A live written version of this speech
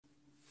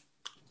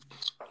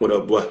What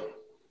up, boy?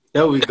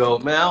 There we go,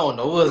 man. I don't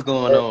know what's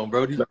going on,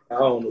 Brody. Man, I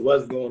don't know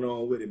what's going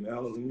on with it, man. I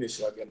don't make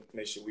sure I can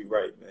make sure we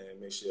right, man.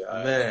 Make sure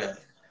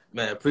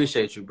Man,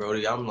 appreciate you,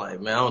 Brody. I'm like,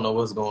 man, I don't know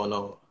what's going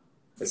on.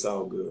 it's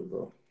all good,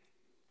 bro.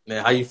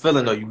 Man, how you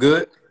feeling though? You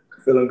good?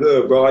 Feeling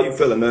good, bro. How you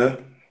feeling,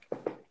 man?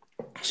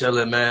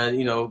 Chilling, man.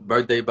 You know,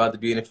 birthday about to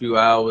be in a few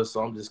hours,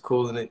 so I'm just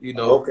cooling it. You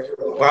know, Okay.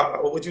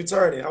 What you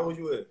turning? How old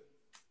you with?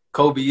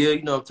 Kobe year.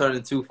 You know, I'm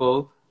turning 2-4.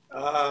 Okay.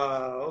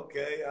 All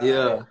right.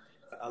 Yeah,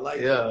 I like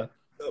that. yeah,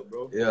 What's up,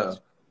 bro? yeah.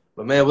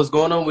 But man, what's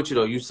going on with you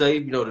though? You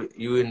safe? You know,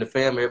 you and the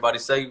fam, everybody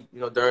safe? You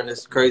know, during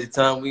this crazy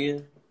time we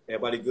in.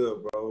 Everybody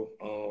good, bro.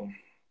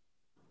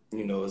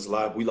 It's a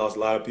lot. We lost a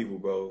lot of people,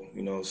 bro.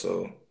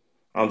 So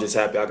I'm just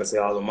happy I can say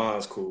all of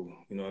mine's cool.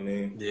 You know what I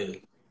mean? Yeah,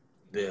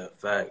 yeah.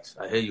 Facts.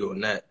 I hear you on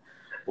that.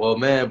 Well,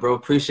 man, bro,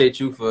 appreciate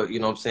you for, you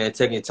know what I'm saying,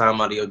 taking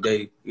time out of your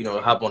day, you know,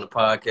 to hop on the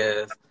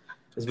podcast.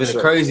 It's For been a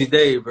sure. crazy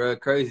day, bro.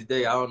 Crazy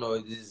day. I don't know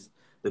if it's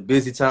the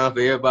busy time for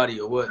everybody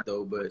or what,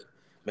 though, but,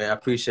 man, I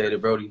appreciate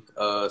it, Brody.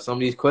 Some of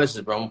these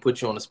questions, bro, I'm going to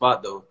put you on the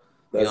spot, though.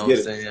 You Let's know what I'm get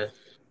it. saying?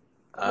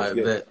 Let's I get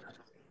it.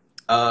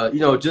 bet. You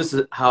know, just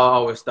how I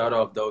always start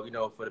off, though, you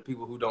know, for the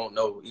people who don't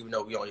know, even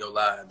though we on your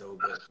live, though,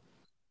 but,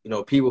 you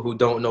know, people who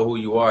don't know who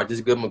you are,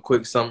 just give them a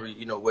quick summary,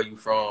 you know, where you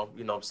from,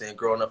 you know what I'm saying,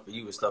 growing up for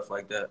you and stuff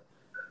like that.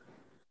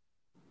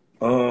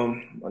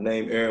 My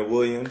name Aaron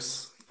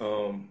Williams.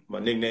 My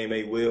nickname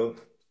A Will.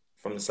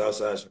 From the South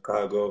Side of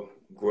Chicago.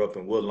 Grew up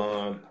in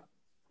Woodlawn,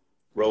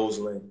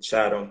 Roseland,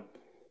 Chatham.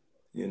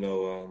 You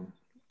know,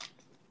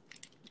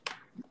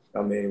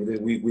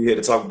 we here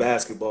to talk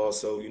basketball,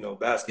 so Yeah.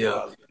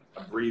 basketball.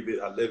 I breathe it,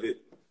 I live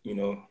it. You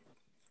know,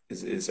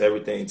 it's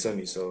everything to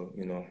me. So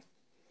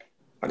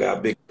I got Yeah.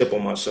 a big chip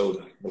on my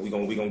shoulder, but we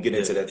gonna get Yeah.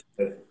 into that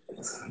today.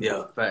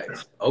 Yeah,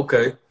 facts.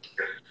 Okay.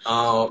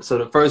 So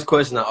the first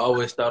question I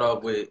always start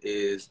off with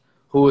is,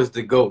 who is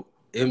the GOAT?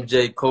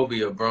 MJ,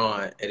 Kobe, or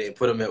Bron? And then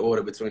put them in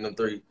order between them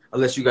three.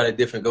 Unless you got a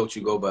different GOAT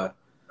you go by.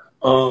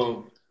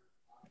 Um,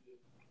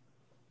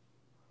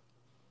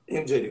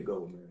 MJ to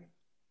go, man.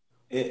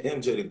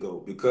 MJ to go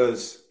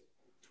because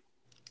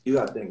you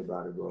gotta think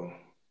about it, bro.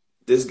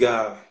 This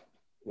guy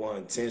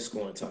won 10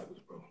 scoring titles,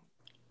 bro.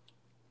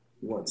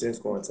 He won 10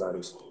 scoring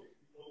titles.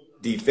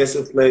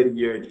 Defensive Player of the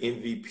Year and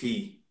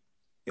MVP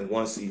in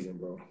one season,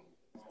 bro.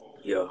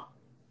 Yeah.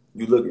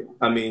 You look at,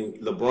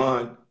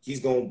 LeBron, he's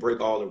gonna break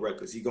all the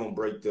records. He's gonna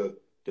break the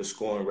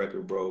scoring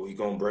record, bro. He's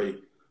gonna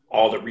break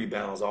all the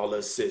rebounds, all the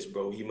assists,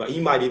 bro. He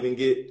might even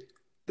get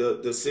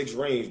the six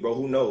rings, bro.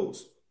 Who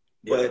knows?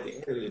 But Yeah. at the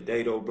end of the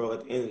day, though, bro,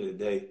 at the end of the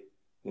day,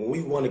 when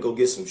we want to go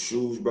get some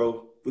shoes,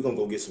 bro, we're gonna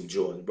go get some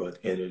Jordans, bro,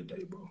 at the end of the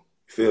day, bro. You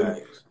feel me?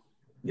 Facts.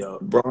 Yeah.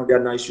 Bron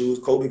got nice shoes,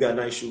 Kobe got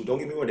nice shoes. Don't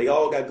get me wrong, they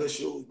all got good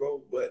shoes,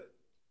 bro. But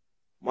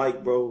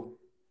Mike, bro,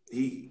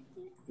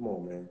 come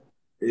on, man.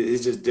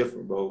 It's just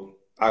different, bro.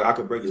 I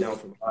could break it down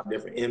from a lot of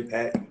different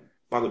impact.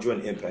 Michael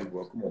Jordan impact,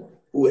 bro. Come on.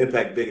 Who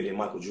impact bigger than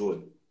Michael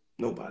Jordan?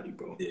 Nobody,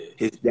 bro. Yeah.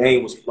 His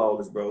game was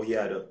flawless, bro. He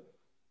had a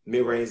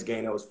mid-range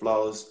game that was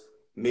flawless,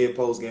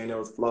 mid-post game that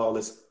was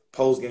flawless,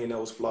 post game that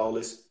was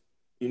flawless.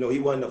 He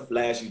wasn't a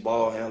flashy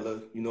ball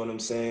handler, you know what I'm Yeah.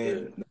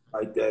 saying? Nothing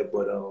like that,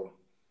 but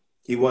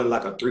he wasn't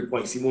like a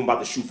three-point. He wasn't about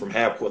to shoot from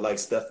half court like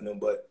Steph and them,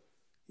 but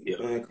Yeah.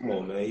 man, come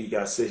on, man. He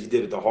got said he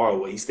did it the hard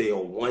way. He stayed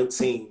on one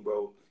team,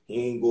 bro. He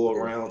ain't go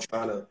around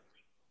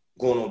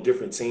going on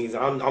different teams.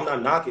 I'm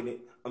not knocking it.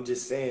 I'm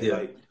just saying, Yeah.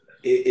 like,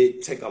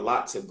 it take a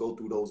lot to go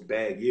through those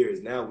bad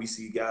years. Now we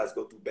see guys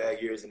go through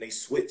bad years and they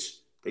switch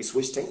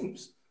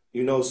teams.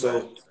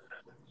 So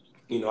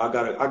I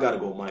gotta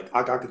go, Mike.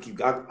 I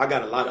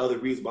got a lot of other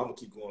reasons, but I'm gonna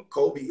keep going.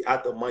 Kobe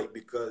after Mike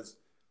because,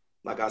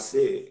 like I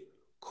said,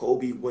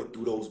 Kobe went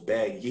through those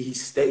bad years. He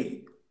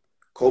stayed.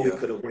 Kobe Yeah.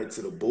 could have went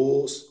to the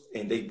Bulls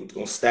and they were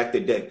gonna stack the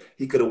deck.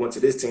 He could have went to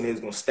this team, they was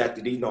gonna stack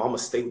the deck. No, I'm gonna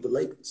stay with the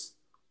Lakers.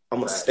 I'm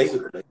gonna stay Facts.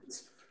 with the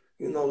Lakers.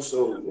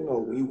 So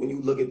when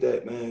you look at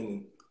that,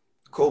 man,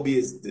 Kobe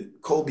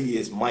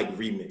is Mike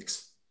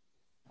remix.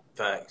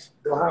 Facts.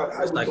 So how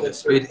It's you like gonna the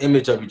spit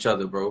image of each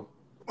other, bro.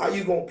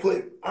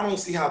 put? I don't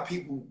see how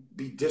people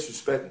be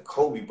disrespecting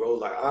Kobe, bro.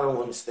 Like I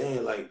don't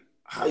understand. Like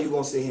how you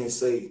gonna sit here and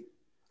say,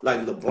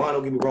 like LeBron?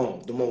 Don't get me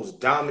wrong, the most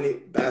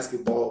dominant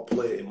basketball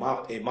player in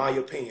my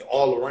opinion,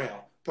 all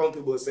around. Some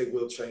people would say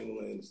Will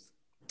Chamberlain,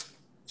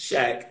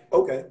 Shaq.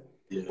 Okay,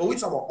 Yeah. but we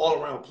talking about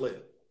all around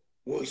player.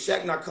 Well,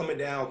 Shaq not coming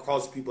down,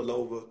 crossing people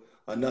over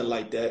or nothing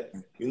like that.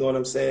 You know what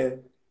I'm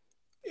saying?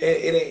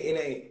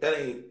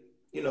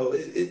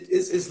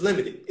 It's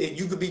limited.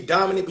 You could be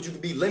dominant, but you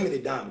could be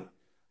limited dominant.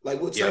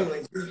 Like Will Yeah.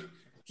 Chamberlain,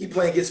 he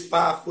playing against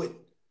 5 foot,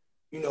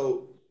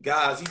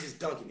 guys. He just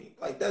dunking it.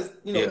 Like that's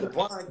Yeah.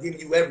 LeBron giving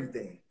you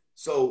everything.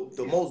 So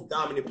the most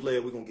dominant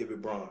player, we're gonna give it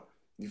Bron.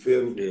 You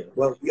feel me? Yeah.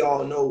 But we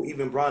all know,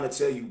 even Bron will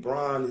tell you,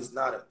 Bron is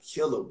not a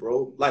killer,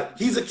 bro. Like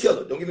he's a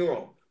killer. Don't get me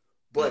wrong.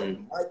 But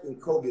Mhm. Mike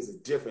and Kobe is a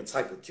different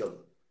type of killer.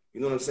 You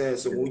know what I'm saying?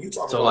 So when you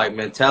talk So like about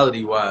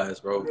mentality wise,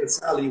 bro.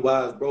 mentality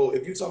wise, bro,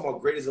 if you talking about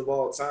greatest of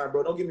all time,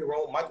 bro, don't get me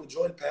wrong. Michael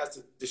Jordan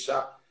passed the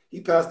shot. He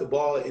passed the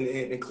ball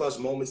in clutch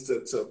moments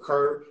to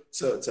Kerr,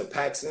 to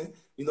Paxson.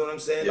 You know what I'm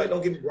saying? Yeah. Like,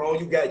 don't get me wrong.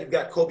 You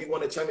got Kobe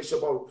won a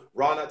championship on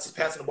Ron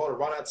passing the ball to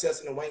Ron Artest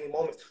in the waning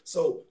moments.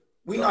 So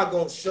we're not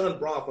gonna shun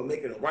Bron for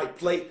making the right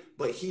play,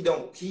 but he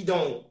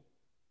don't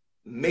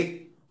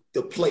make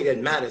the play that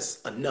matters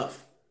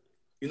enough.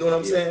 You know what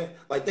I'm saying?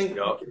 Like,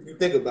 Yup. if you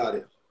think about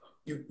it,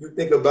 you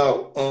think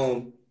about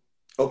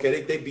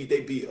okay, they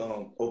beat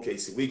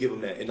OKC. We give them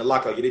that in the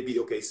lockout. Yeah, they beat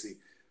OKC.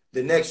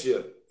 The next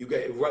year, you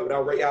got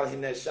without Ray Allen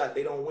hitting that shot,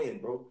 they don't win,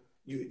 bro.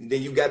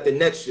 Then you got the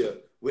next year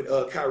with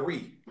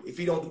Kyrie. If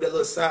he don't do that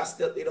little side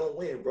step, they don't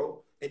win,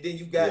 bro. And then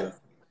you got,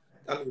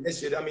 Yeah.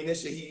 this year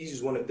he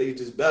just want to they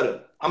just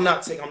better. I'm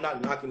not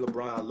knocking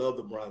LeBron. I love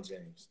LeBron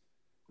James.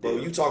 Bro,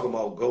 you talking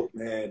about GOAT,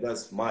 man.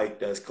 That's Mike,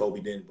 that's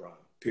Kobe, then Bron.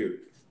 Period.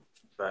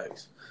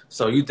 Thanks.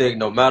 So you think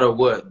no matter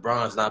what,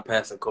 Bron's not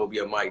passing Kobe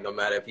or Mike, no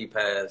matter if he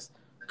passed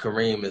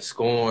Kareem in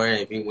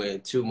scoring, if he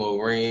win 2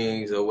 more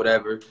rings or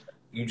whatever,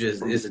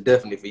 it's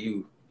definitely for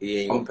you. He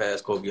ain't gonna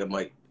pass Kobe or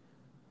Mike.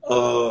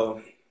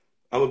 I'm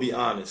gonna be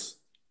honest.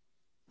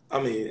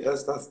 I mean,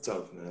 that's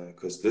tough, man,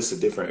 because this is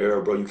a different era,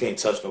 bro. You can't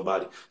touch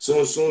nobody. Soon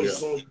as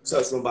you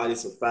touch somebody,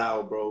 it's a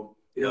foul, bro.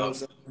 You know what I'm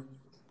saying?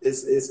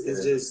 It's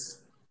just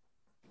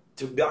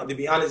to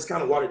be honest, it's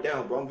kind of watered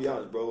down, bro. I'm gonna be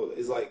honest, bro.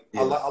 It's like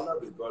I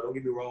love it, bro. Don't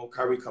get me wrong.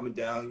 Kyrie coming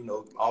down,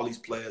 all these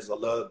players. I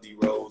love D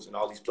Rose and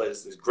all these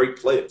players. There's great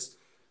players,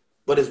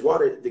 but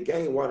the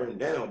game watering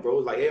down, bro.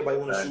 Like everybody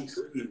want to shoot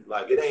three.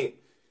 Like it ain't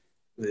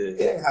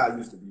how it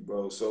used to be,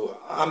 bro. So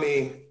I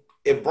mean,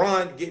 if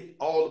Bron get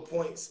all the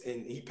points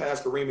and he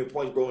passed Kareem in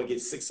points, bro, and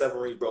get 6, 7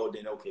 rings, bro,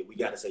 then okay, we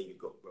gotta say you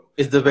go, bro.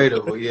 It's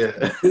debatable, yeah.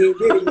 He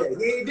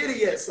ain't did it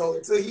yet. So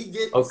until he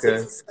get 6 or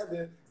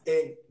 7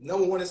 and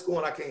number one is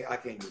scoring, I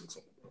can't give it to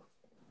him, bro.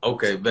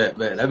 Okay, bet.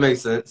 That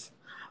makes sense.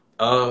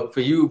 For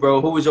you, bro,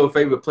 who was your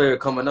favorite player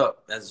coming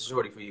up as a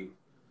shorty for you?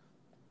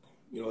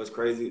 You know, it's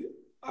crazy.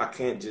 I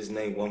can't just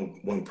name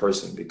one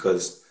person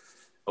because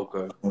I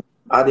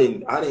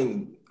didn't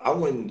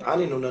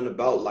know nothing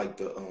about like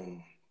the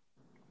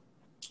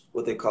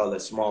what they call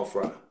that small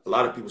fry. A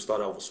lot of people start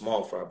off with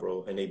small fry,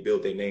 bro, and they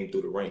built their name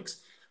through the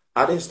ranks.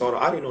 I didn't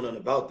know nothing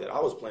about that. I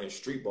was playing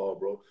street ball,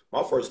 bro.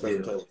 My first play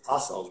was hot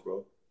sauce,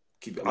 bro.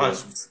 Keep it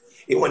honest.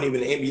 It wasn't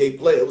even an NBA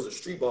player. It was a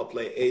street ball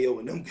player, Ayo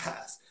and them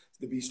guys,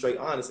 to be straight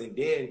honest. And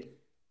then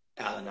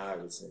Allen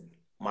Iverson,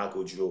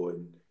 Michael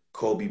Jordan,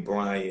 Kobe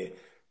Bryant,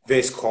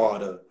 Vince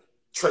Carter,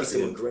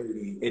 Tracy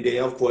McGrady, and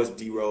then of course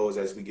D Rose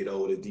as we get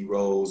older, D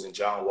Rose and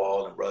John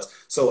Wall and Russ.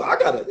 So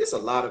it's a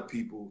lot of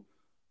people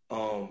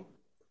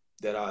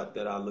that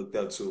I looked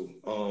up to.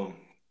 So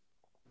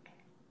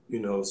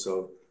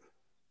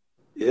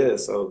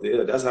that's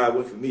how it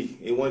went for me.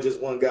 It wasn't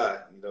just one guy,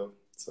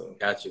 So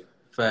Got you.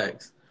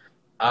 Facts.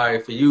 All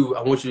right, for you,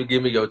 I want you to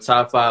give me your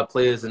top 5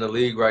 players in the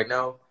league right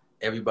now.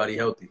 Everybody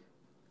healthy.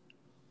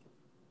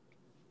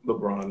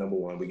 LeBron number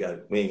 1. We got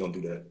it. We ain't gonna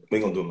do that. We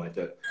ain't gonna do him like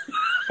that.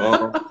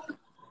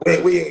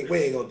 We ain't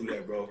gonna do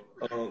that, bro.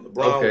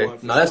 LeBron won.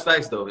 No, that's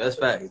facts though. That's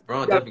facts.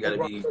 LeBron definitely gotta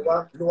be. You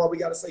know why we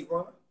gotta say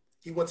Bron?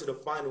 He went to the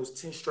finals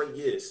 10 straight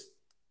years.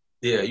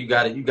 Yeah, you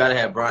got it. You gotta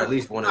have Bron at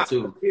least 1 or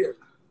 2.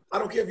 I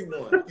don't care if you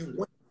won. You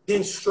went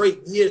 10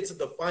 straight years to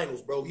the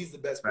finals, bro. He's the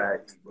best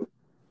player, bro.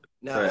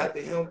 Now after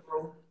him,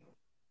 bro.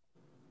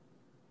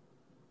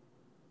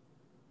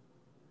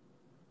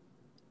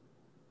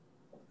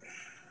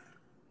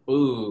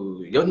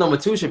 Ooh, your number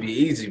 2 should be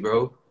easy,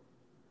 bro.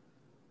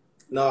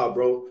 Nah,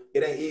 bro.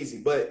 It ain't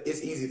easy, but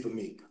it's easy for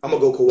me. I'm gonna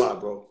go Kawhi,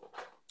 bro.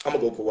 I'm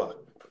gonna go Kawhi.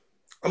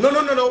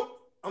 No.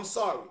 I'm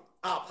sorry.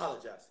 I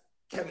apologize.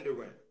 Kevin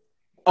Durant.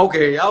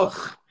 Okay, I'm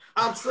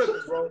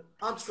tripping, bro.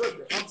 I'm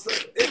tripping.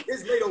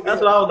 It's late over here.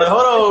 That's what I was like.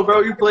 Hold on, bro.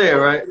 You playing,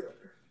 right?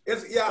 I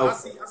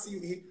see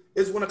you.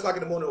 It's 1 o'clock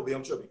in the morning over here.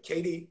 I'm tripping.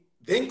 KD,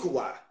 then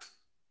Kawhi.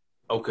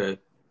 Okay.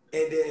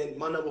 And then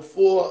my number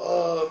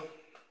 4,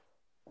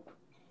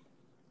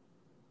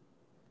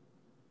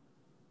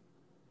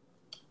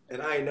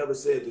 and I ain't never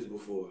said this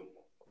before.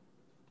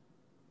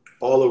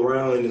 All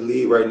around in the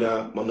league right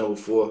now, my number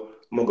 4,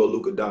 I'm gonna go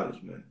Luka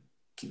Doncic, man.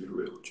 Keep it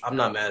real with you. I'm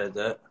not mad at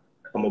that.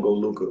 I'm gonna go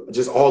Luka.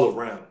 Just all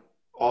around.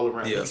 All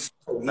around. Yeah.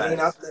 He ain't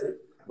athletic,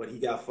 but he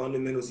got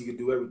fundamentals. He can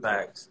do everything.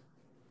 Facts.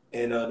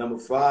 And number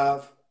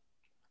 5,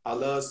 I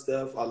love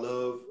Steph. I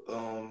love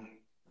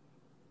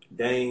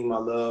Dame. I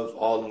love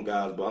all them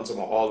guys, but I'm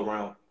talking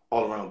about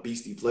all around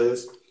beastie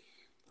players.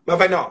 Matter of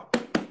fact, no.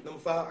 Number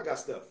 5, I got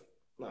Steph.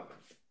 No, I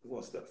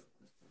want Steph.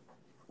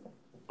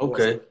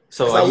 Okay.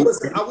 So I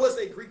would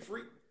say Greek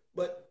freak,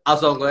 but I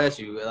was gonna ask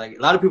you, like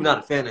a lot of people not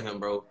a fan of him,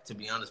 bro. To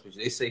be honest with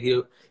you, they say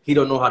he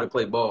don't know how to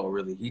play ball.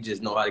 Really, he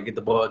just know how to get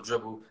the ball,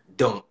 dribble,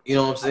 dunk. You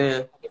know what I'm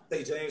saying? I would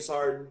say James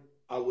Harden.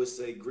 I would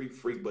say Greek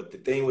freak, but the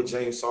thing with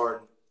James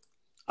Harden,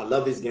 I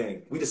love his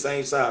game. We the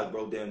same size,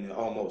 bro. Damn near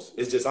almost.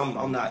 It's just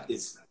I'm not.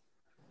 It's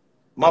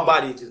my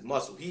body is just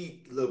muscle.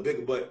 He a little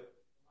bigger, but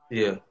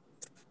yeah.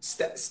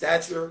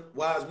 Stature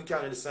wise, we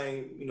kind of the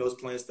same. His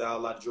playing style, a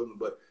lot of dribbling,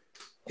 but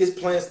his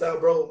playing style,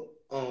 bro.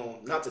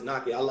 Not to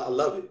knock it, I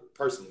love it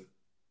personally,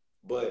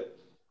 but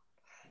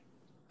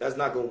that's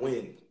not gonna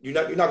win. You're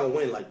not gonna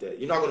win like that.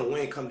 You're not gonna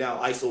win. Come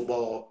down, iso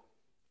ball,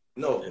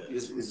 No,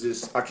 it's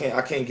just I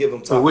can't give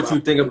him So top what five.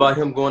 you think about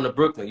him going to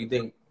Brooklyn? You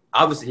think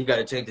obviously he got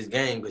to change his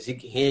game because he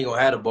ain't gonna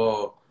have the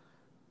ball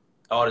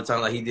all the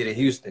time like he did in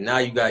Houston. Now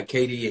you got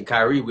KD and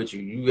Kyrie with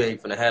you. You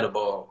ain't finna have the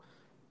ball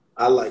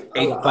I like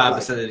I like I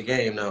like 85% of the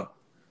game now.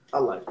 I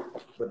like it.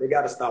 But they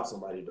got to stop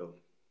somebody though.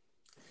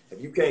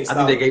 If you can't I think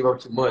stop they them, gave up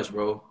too much,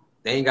 bro.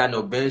 They ain't got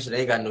no bench. They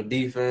ain't got no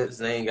defense.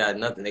 They ain't got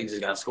nothing. They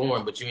just got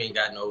scoring, but you ain't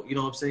got no. You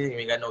know what I'm saying? You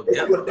ain't got no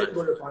depth or they can nothing.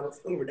 go to the finals.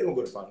 They're gonna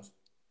go to the finals.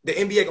 The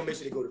NBA gonna make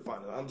sure they go to the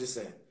finals. I'm just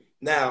saying.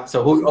 Now,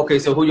 So who? Okay,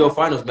 so who your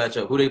finals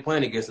matchup? Who they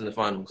playing against in the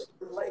finals?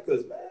 the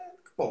Lakers, man.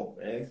 Come on,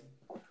 man.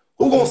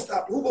 Who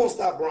gonna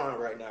stop Bron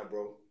right now,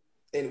 bro?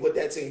 And what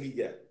that team he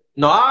got?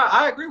 No,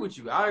 I agree with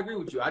you. I agree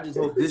with you. I just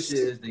hope this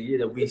year is the year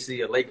that we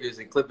see a Lakers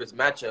and Clippers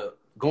matchup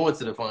going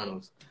to the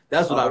finals.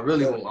 That's what I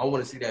really want. I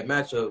want to see that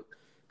matchup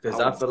because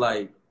I feel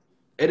like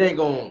it ain't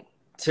gonna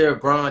tear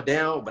Bron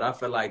down, but I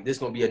feel like this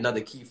gonna be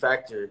another key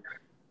factor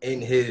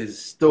in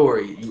his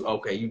story.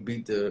 You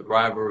beat the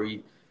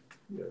rivalry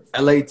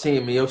LA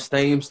team in your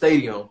same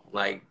stadium.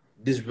 Like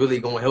this really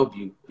gonna help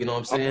you. You know what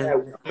I'm saying?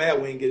 I'm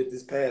mad we didn't get it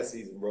this past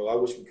season, bro. I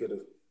wish we could have.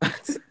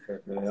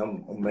 Man,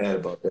 I'm mad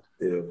about that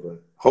still,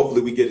 but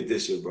hopefully we get it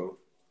this year, bro.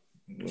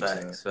 You know what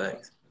I'm saying?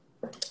 Facts.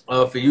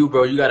 For you,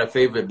 bro, you got a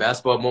favorite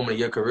basketball moment of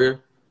your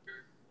career?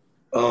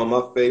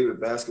 My favorite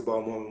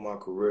basketball moment of my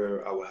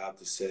career, I would have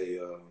to say,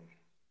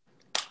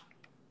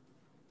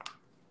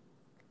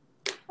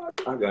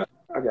 I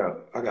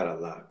got a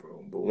lot,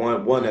 bro. But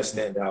one that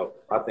stand out,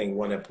 I think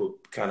one that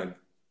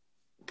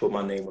put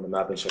my name on the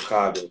map in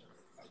Chicago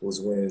was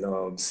when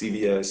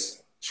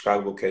CVS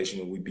Chicago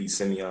Vocational we beat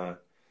Simeon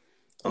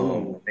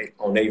Ooh.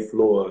 on their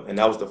floor, and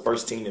that was the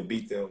first team to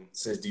beat them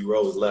since D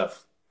Rose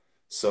left.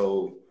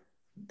 So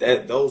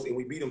and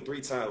we beat them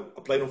 3 times.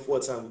 I played them 4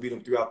 times. We beat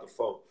them 3 out the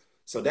 4.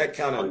 So that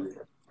kind Oh, of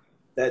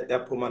yeah.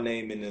 that put my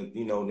name in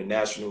the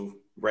national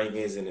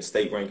rankings and the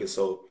state rankings.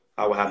 So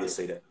I would have to Yeah.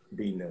 say that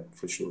beating them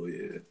for sure.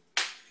 Yeah.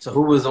 So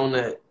who was on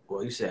that?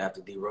 Well, you said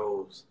after D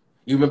Rose.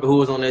 You remember who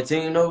was on that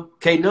team though?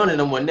 K none of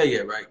them wasn't there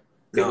yet, right?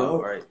 Okay, No,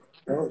 no, right?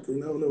 no, it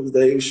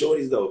was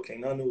shorties though. Okay,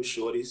 no, it was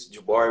shorties.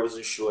 Jabari was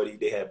a shorty.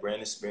 They had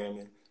Brandon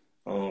Spearman,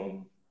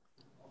 um,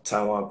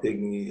 Taiwan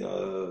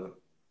Pygmy,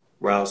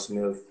 Ralph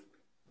Smith.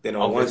 Then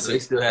on Okay, one so team,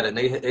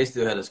 they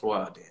still had a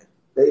squad then.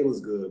 they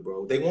was good,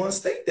 bro. They won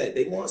state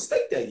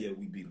that year.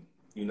 We beat them.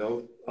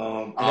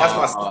 And that's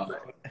my Uh,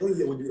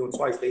 year we beat them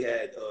twice. They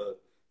had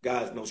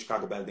guys know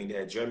Chicago better. I think they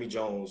had Jeremy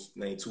Jones,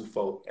 named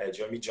Tufo. Had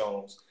Jeremy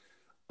Jones.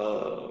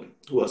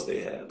 Who else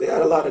they had? They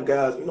had a lot of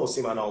guys.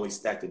 Simon always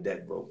stacked the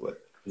deck, bro.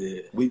 But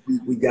yeah.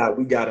 we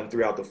got them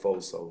 3 out the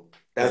 4. So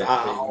that's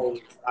Yeah.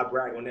 I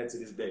brag on that to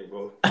this day,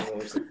 bro. You know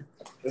what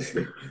I'm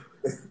saying?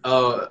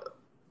 Uh,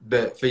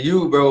 but for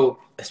you, bro,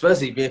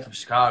 especially being from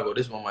Chicago,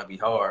 this one might be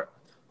hard.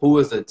 Who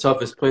was the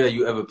toughest player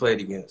you ever played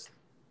against?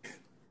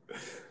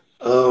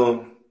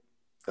 um,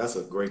 that's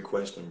a great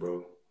question,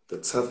 bro. The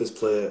toughest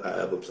player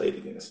I ever played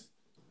against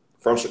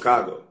from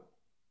Chicago.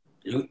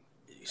 You,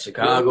 Yeah,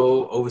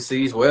 Chicago,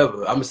 overseas,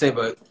 wherever. I'm saying,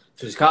 but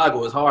for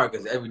Chicago, it's hard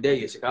because every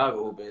day in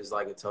Chicago Open is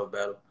like a tough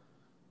battle.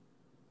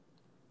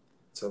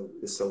 so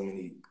it's so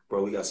many,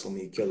 bro. We got so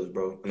many killers,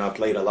 bro, and I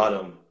played a lot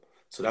of them.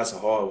 So that's a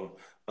hard one.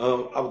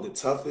 I was the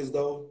toughest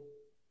though.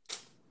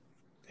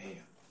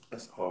 Damn,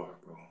 that's hard,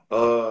 bro.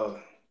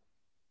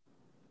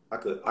 I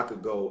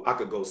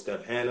could go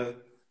Steph Hanna.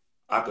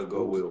 I could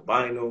go Ooh, Will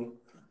Bynum.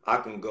 I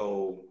can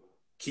go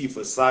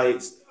Kiefer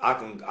Sykes. I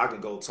can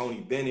go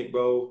Tony Bennett,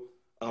 bro.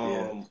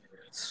 yeah. Um,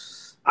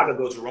 I could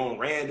go Jerome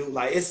Randall.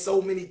 Like it's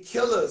so many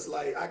killers.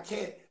 Like I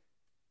can't.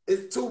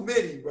 It's too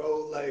many,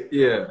 bro. Like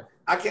Yeah.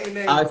 I can't All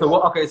name right. So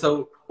what? Okay.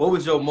 So what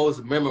was your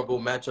most memorable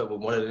matchup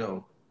with one of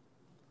them?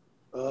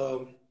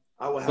 all.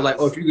 I would But have to like,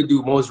 or if say, you could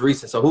do most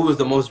recent. So who was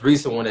the most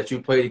recent one that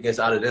you played against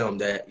out of them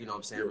that you know what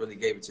I'm saying yeah. really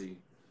gave it to you?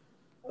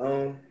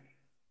 Um,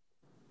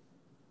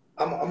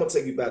 I'm gonna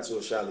take you back to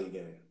a Shy League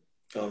game.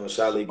 A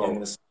Shy League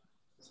game.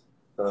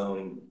 Oh,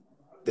 Um,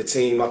 the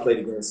team I played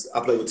against. I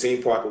played with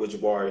Team Parker with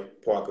Jabari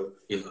Parker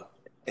yeah.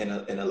 and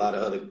a lot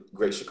of other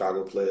great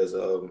Chicago players.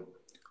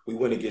 We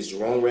went against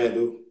Jerome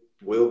Randall,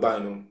 Will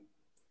Bynum,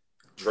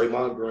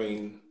 Draymond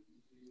Green,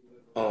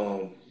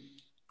 um,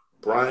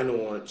 Brian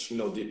Orange.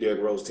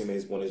 Derrick Rose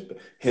teammates. One is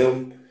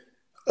him.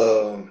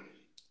 Um,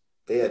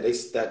 they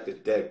stacked the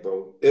deck,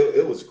 bro.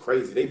 It was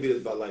crazy. They beat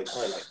us by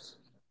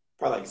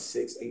probably like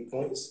 6, 8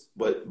 points.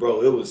 But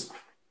bro, it was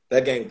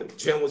that game. The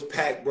gym was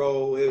packed,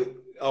 bro. That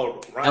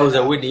Ryan was at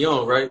Allen. Whitney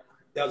Young, right?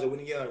 That was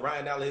when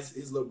Ryan Allen,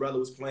 his little brother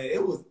was playing.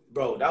 It was,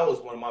 bro. That was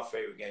one of my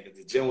favorite games.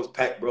 The gym was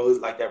packed, bro. It was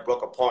like that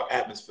Brooker Park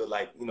atmosphere,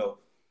 So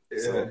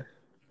Yeah.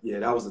 yeah,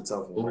 that was a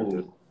tough one right there.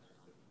 Ooh.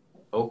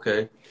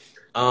 Okay.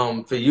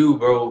 For you,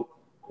 bro,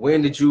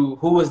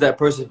 who was that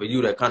person for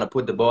you that kind of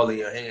put the ball in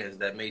your hands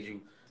that made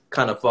you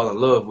kind of fall in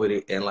love with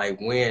it? And like,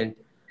 when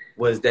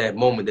was that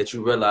moment that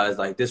you realized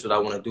like this is what I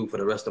want to do for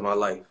the rest of my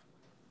life?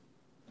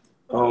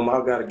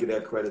 I gotta give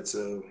that credit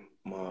to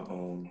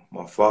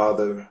my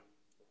father,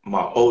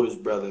 my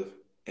oldest brother,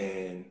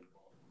 and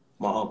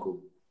my uncle.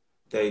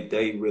 They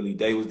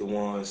was the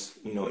ones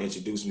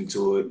introduced me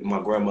to it.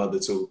 My grandmother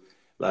too.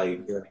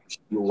 Like Yeah.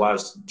 you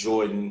watch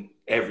Jordan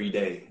every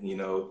day, you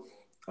know.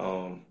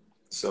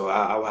 So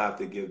I would have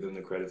to give them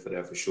the credit for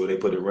that for sure. They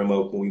put a rim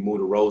up when we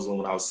moved to Roseland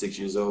when I was 6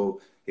 years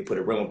old. They put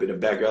a rim up in the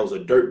backyard. It was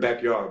a dirt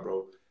backyard,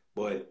 bro.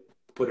 But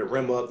put a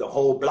rim up, the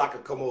whole block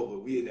would come over.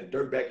 We in the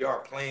dirt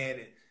backyard playing,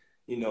 and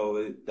you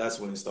know that's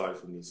when it started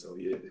for me. So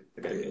yeah,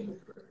 I gotta give them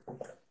the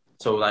credit.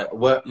 So like,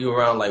 what you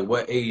around like?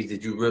 What age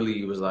did you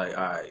really was like,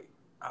 all right,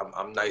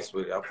 I'm nice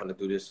with it. I'm gonna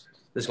do this.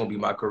 This gonna be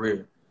my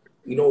career.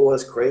 You know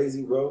what's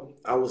crazy, bro?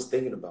 I was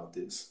thinking about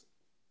this.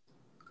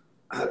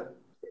 I,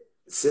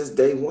 since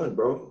day one,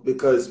 bro,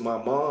 because my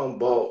mom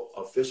bought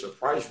a Fisher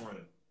Price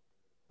rim.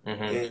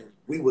 Mm-hmm. And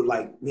we would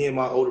like me and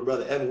my older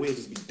brother Evan, we'd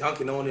just be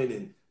dunking on it,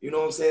 and you know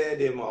what I'm saying.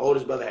 Then my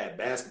oldest brother had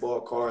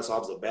basketball cards, so I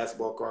was a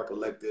basketball card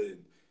collector.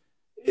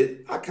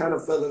 And I kind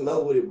of fell in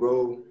love with it,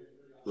 bro.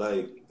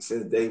 Like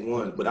since day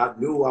one. But I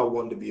knew I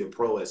wanted to be a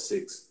pro at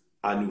 6.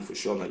 I knew for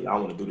sure, like I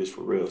want to do this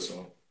for real.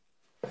 So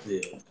Yeah.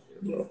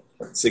 you know,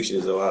 6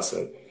 years old, I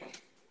said.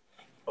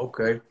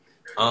 Okay.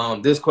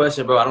 This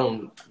question, bro, I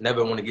don't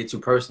never want to get too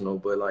personal,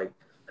 but like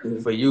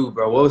Mhm. for you,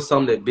 bro, what was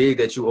something big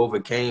that you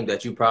overcame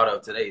that you proud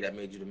of today that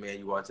made you the man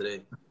you are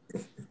today?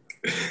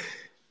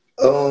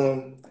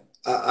 Um,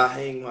 I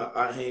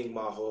hang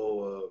my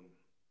whole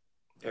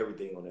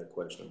everything on that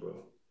question, bro.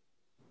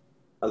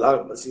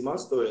 See my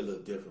story a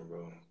little different,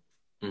 bro,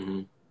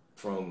 Mm-hmm.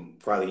 from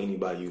probably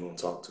anybody you gonna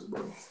talk to,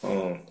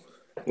 bro.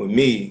 With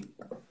me,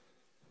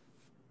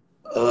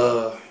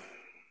 uh,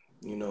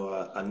 you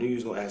know, I knew you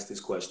was gonna ask this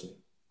question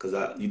because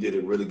you did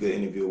a really good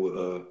interview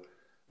with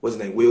what's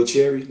his name, Will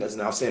Cherry. That's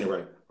now I'm saying it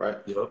right, right?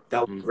 Yep.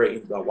 That was a Mm-hmm. great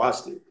interview. I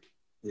watched it.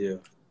 Yeah.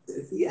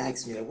 If he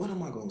asks me that, what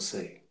am I gonna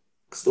say?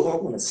 Because do I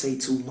want to say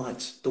too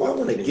much? Do I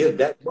want to Yeah. give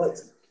that much?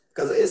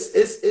 Because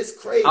it's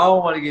I crazy.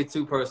 don't want to get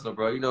too personal,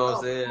 bro. You know what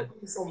I'm No, I'm saying? gonna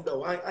do something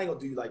though. I ain't gonna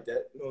do you like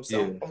that. You know what I'm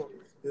saying? Yeah.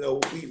 You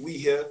know, we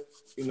here.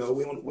 You know,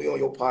 we on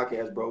your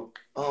podcast, bro.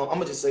 I'm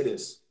gonna just say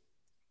this.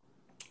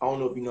 I don't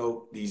know if you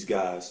know these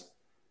guys.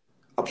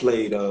 I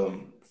played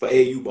for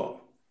AU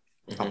ball.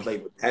 I Mm-hmm.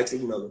 played with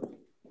Patrick Miller.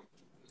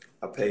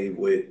 I played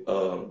with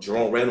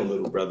Jerome Randall,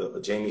 little brother,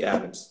 Jamie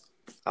Adams.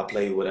 I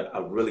played with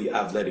a really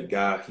athletic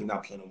guy. He's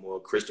not playing no more,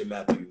 Christian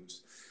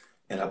Matthews.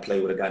 And I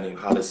played with a guy named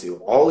Hollis Hill.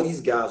 All of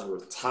these guys were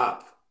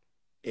top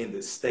in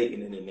the state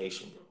and in the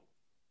nation,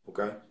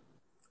 bro. Okay?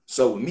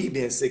 So with me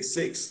being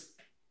 6'6",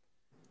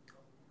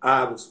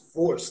 I was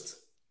forced,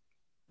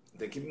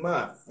 to keep in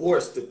mind,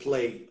 forced to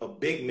play a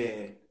big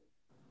man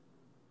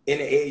in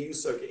the AAU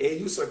circuit.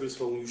 AAU circuit is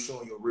for when you're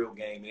showing your real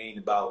game. It ain't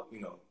about, you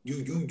know,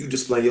 you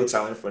display your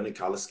talent in front of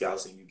college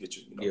scouts and you get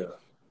your, you know. Yeah.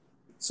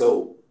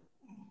 So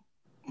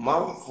my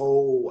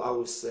whole, I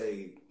would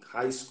say,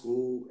 high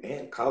school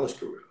and college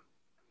career,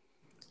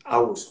 I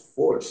was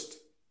forced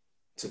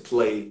to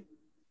play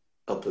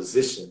a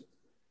position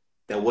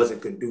that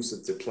wasn't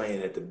conducive to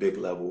playing at the big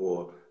level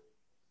or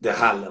the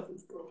high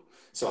levels, bro.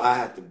 So I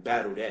had to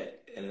battle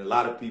that. And a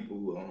lot of people,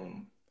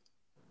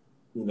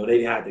 you know, they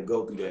didn't have to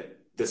go through that.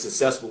 The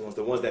successful ones,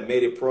 the ones that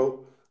made it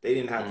pro, they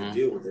didn't have to Mm-hmm.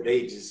 deal with it.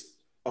 They just,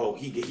 oh,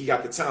 he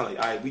got the talent.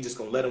 All right, we just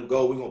gonna let him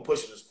go. We're gonna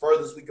push him as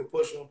further as we can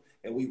push him,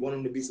 and we want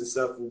him to be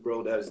successful,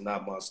 bro. That is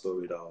not my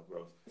story at all,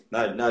 bro.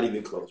 Not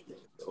even close, bro.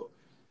 So,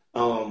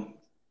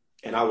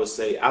 and I would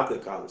say after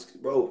college,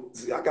 bro,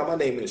 see, I got my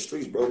name in the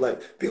streets, bro.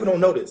 Like people don't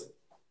know this.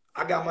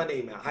 I got my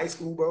name in high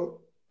school, bro,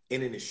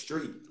 and in the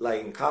street.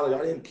 Like in college,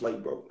 I didn't play,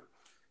 bro.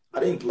 I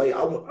didn't play.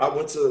 I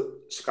went to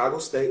Chicago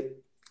State.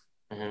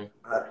 Mm-hmm.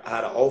 I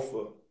had an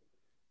offer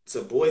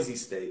to Boise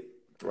State,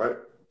 right?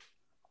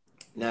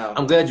 Now,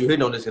 I'm glad you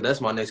hit on this because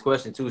that's my next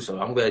question too. So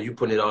I'm glad you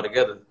putting it all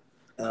together.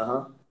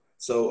 uh-huh.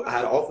 So I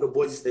had an offer to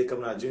Boise State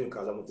coming out of junior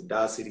college. I went to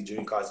Dodge City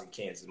Junior College in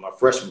Kansas, my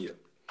freshman year.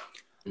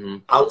 Mm-hmm.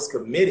 I was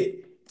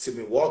committed to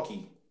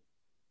Milwaukee,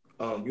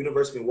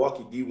 University of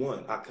Milwaukee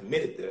D1. I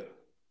committed there,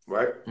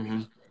 right?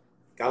 Mm-hmm.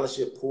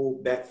 Scholarship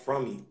pulled back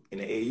from me in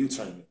the AU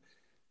tournament.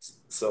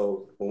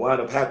 So what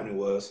wound up happening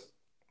was,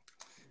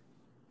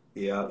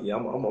 I'm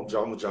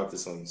gonna drop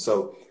this on you.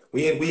 So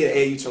we had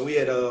AU tournament. We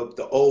had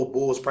the old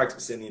Bulls practice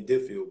facility in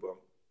Deerfield, bro.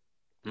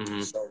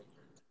 Mm-hmm. So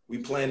we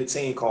playing a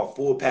team called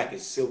Full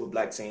Package, silver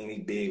black team, we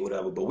big,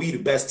 whatever. But we the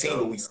best team,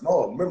 but we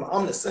small. Remember,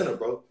 I'm the center,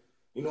 bro.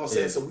 You know what I'm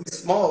saying? Yeah. So we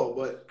small,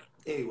 but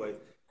anyway.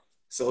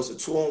 So it's a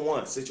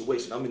 2-on-1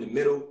 situation. I'm in the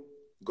middle,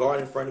 guard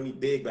in front of me,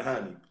 big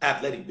behind me,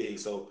 athletic big.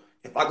 So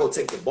if I go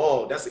take the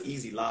ball, that's an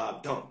easy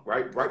lob dunk,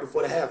 right? Right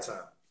before the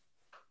halftime.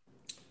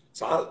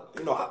 So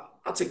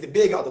I take the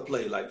big out the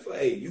play, like,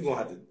 hey, you gonna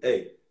have to,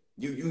 hey,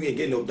 you ain't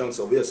getting no dunks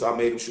over here. So I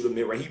made him shoot a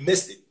mirror. He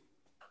missed it.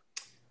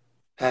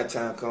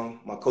 Halftime come.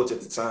 My coach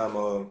at the time,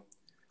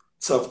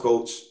 tough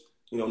coach.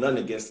 You know, nothing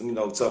against him. You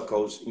know, tough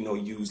coach. You know,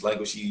 use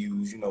language he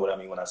used. You know what I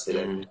mean when I say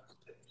that. Mm-hmm.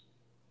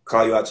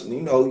 Call you out.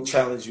 You know, he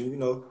challenge you. You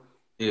know.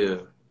 Yeah.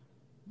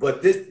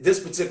 But this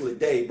particular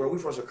day, bro, we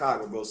from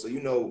Chicago, bro. So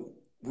you know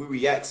we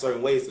react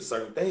certain ways to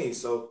certain things.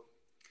 So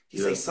he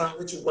Yeah. say, son,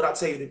 what I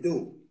tell you to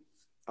do?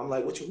 I'm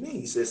like, what you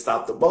mean? He said,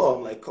 stop the ball.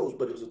 I'm like, coach,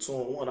 but it was a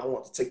 2-on-1. I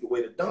want to take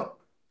away the dunk.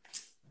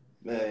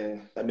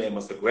 Man, that man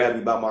must have grabbed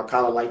me by my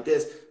collar like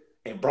this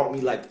and brought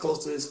me like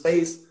close to his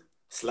face.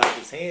 slapped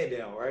his hand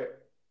down, right?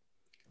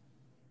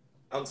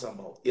 I'm talking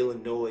about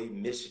Illinois,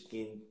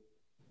 Michigan,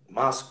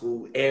 my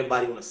school,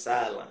 everybody on the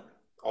sideline,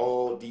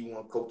 all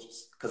D1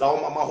 coaches. Because all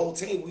my whole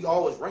team, we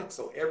always ranked.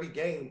 So every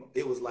game,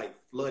 it was like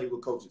flooded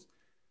with coaches.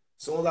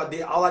 So all I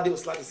did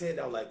was slap his hand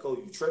down, like, Coach,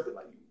 you tripping.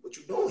 Like, what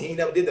you doing? He ain't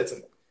never did that to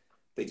me.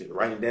 They just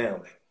write it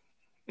down. Like,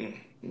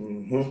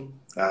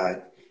 all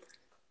right.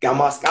 Got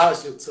my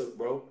scholarship took,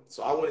 bro.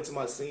 So I went into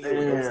my senior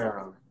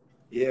year.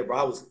 Yeah, bro.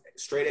 I was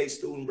straight A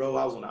student, bro.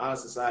 I was on the honor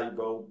society,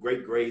 bro.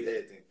 Great grades,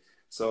 everything.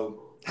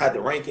 So had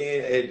the rank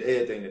in,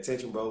 everything,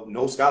 attention, bro.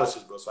 No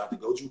scholarships, bro. So I had to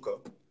go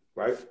JUCO,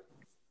 right?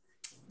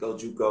 Go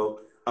JUCO.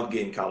 I'm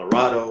getting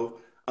Colorado.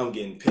 I'm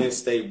getting Penn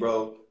State,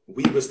 bro.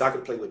 Weber, I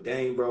could play with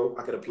Dane, bro.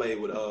 I could have played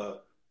with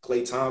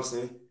Klay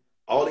Thompson.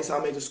 All these high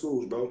major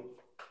schools, bro.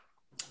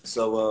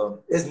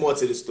 So there's more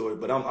to this story,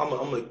 but I'm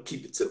gonna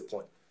keep it to the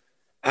point.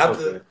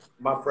 After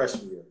my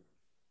freshman year,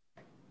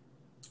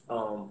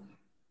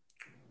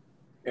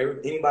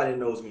 anybody that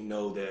knows me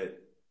know that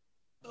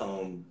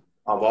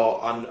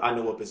I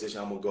know what position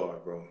I'm gonna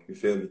guard, bro. You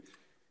feel me?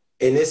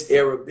 In this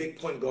era, big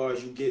point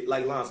guards, you get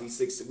like Lonzo, he's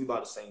 6'6", we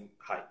about the same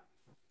height.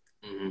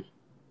 Mm-hmm.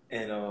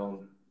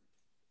 And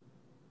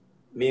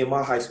me and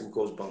my high school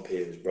coach bumped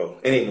heads, bro.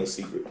 It ain't no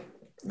secret.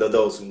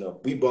 Those who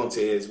know, we bumped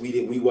heads.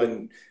 We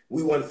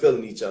wasn't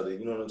feeling each other.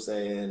 You know what I'm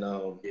saying?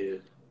 Yeah.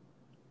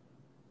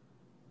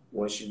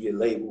 Once you get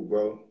labeled,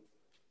 bro,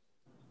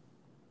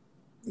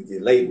 you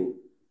get labeled.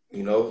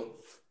 You know,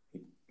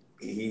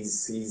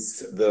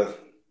 he's the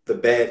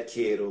bad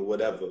kid or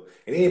whatever.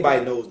 And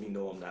anybody knows me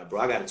know I'm not,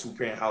 bro. I got a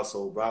 2-parent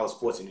household, bro. I was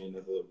fortunate in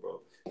the hood,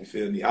 bro. You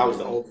feel me? I was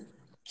the only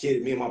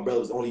kid. Me and my brother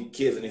was the only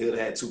kids in the hood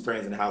that had 2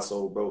 parents in the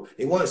household, bro.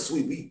 It wasn't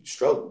sweet. We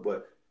struggled,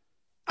 but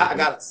I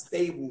got a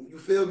stable. You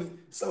feel me?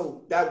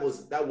 So that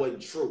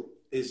wasn't true.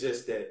 It's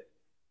just that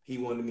he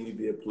wanted me to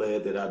be a player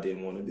that I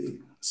didn't want to be.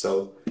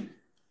 So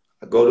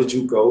I go to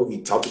JUCO.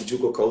 He talked to the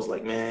JUCO coach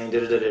like, man,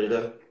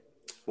 da-da-da-da-da.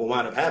 What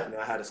wound up happening,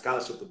 I had a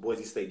scholarship to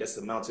Boise State. That's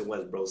the Mountain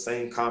West, bro.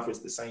 Same conference,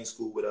 the same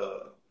school with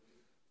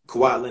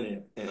Kawhi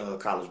Leonard in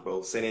college,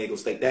 bro. San Diego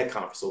State, that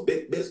conference. So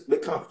big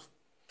conference.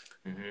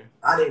 Mm-hmm.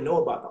 I didn't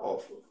know about the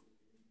offer.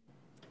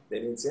 They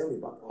didn't tell me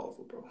about the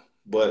offer, bro.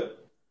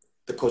 But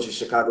the coach of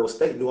Chicago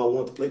State knew I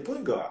wanted to play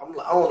point guard. I'm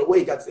like, I don't know where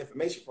he got this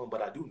information from,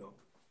 but I do know.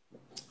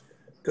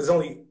 Because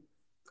only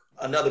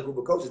another group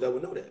of coaches that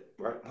would know that,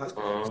 right? High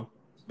school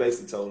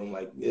basically told him,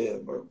 like, yeah,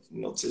 bro,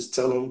 just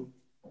tell him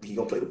he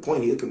gonna play the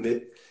point, he'll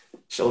commit.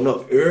 Showing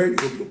up, you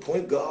gonna be the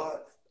point guard.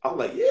 I'm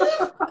like,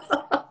 yeah.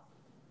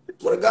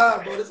 What a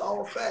God, bro. It's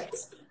all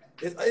facts.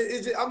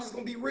 I'm just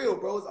gonna be real,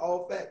 bro. It's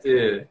all facts.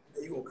 Yeah.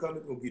 You gonna come,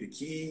 it's gonna be the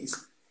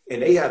keys.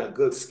 And they had a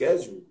good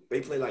schedule.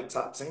 They play like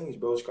top teams,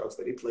 bro. Chicago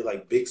State. They play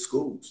like big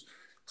schools.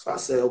 So I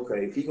said,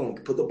 okay, if he gonna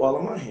put the ball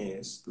in my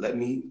hands, let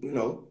me,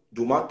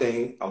 do my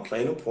thing. I'm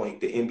playing a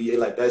point. The NBA,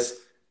 like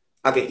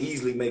I can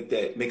easily make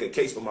a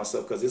case for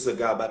myself because it's a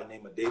guy by the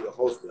name of David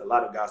Holster. A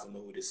lot of guys don't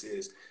know who this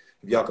is.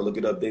 If y'all can look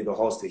it up, David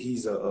Holster.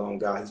 He's a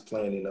guy. He's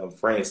playing in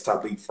France,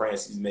 top league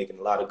France. He's making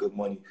a lot of good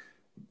money.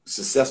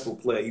 Successful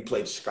player. He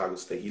played at Chicago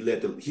State. He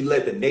led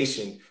the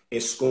nation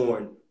in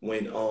scoring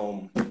when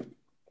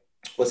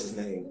what's his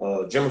name?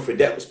 Jimmy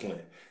Fredette was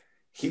playing.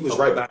 He was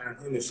right behind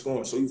him in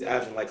scoring, so he's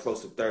averaging like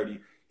close to 30.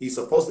 He's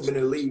supposed to be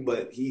in the league,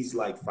 but he's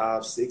like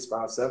 5'6",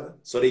 5'7".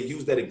 So they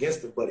used that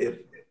against him. But if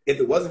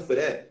it wasn't for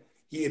that,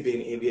 he'd be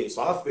in the NBA.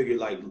 So I figured,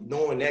 like,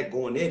 knowing that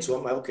going into it,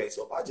 I'm like, okay,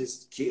 so if I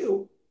just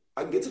kill,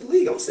 I can get to the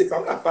league. I'm 6',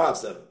 I'm not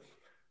 5'7".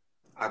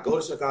 I go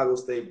to Chicago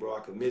State, bro. I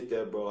commit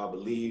there, bro. I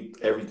believe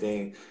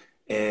everything.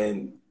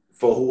 And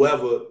for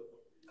whoever,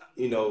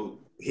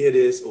 hear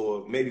this,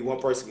 or maybe one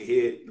person can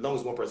hear it, as long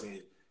as one person hear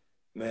it,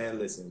 man,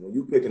 listen, when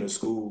you picking a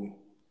school,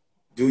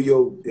 do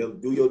your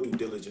due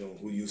diligence on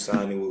who you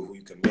signing with, who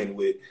you commit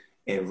with,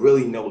 and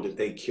really know that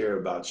they care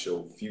about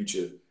your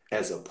future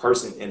as a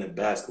person and a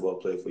basketball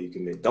player before you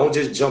commit. Don't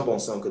just jump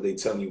on something because they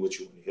telling you what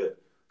you want to hear.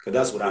 Because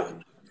that's what I do.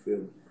 You feel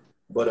me?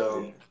 But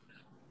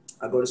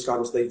I go to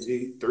Chicago State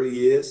G, 3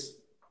 years.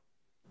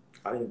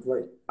 I didn't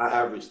play. I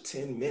averaged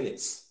 10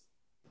 minutes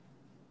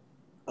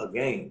a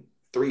game,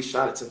 3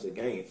 shot attempts a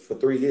game for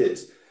 3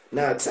 years.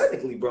 Now,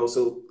 technically, bro,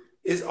 so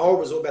it's all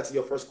resort back to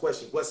your first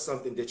question. What's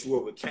something that you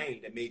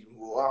overcame that made you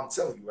who I'm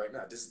telling you right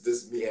now? This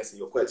is me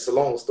answering your question. It's a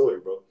long story,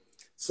 bro.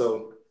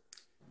 So,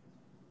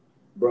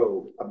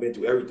 bro, I've been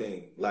through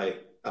everything.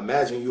 Like,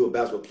 imagine you a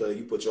basketball player,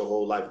 you put your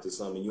whole life into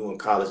something, you in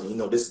college, and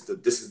this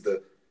is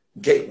the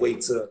gateway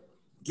to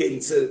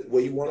getting to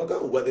where you want to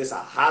go, whether it's a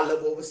high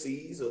level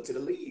overseas or to the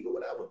league or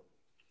whatever.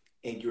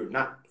 And you're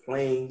not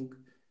playing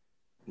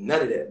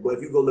none of that. But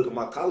if you go look at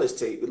my college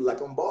tape, it look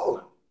like I'm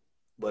balling.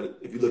 But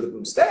if you look at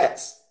them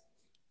stats,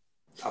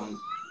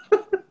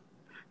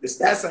 the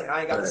stats I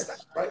ain't got the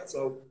stats, right?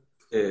 So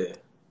yeah.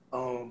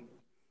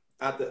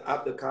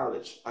 After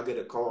college, I get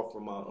a call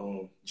from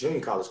my junior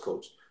college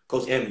coach.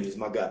 Coach Emily is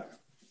my guy.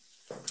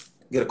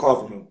 Get a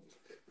call from him.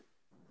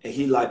 And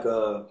he like,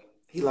 how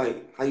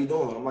you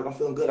doing? I'm like, I'm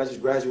feeling good. I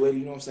just graduated,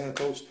 you know what I'm saying,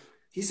 coach?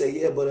 He said,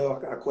 yeah, but I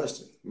got a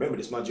question. Remember,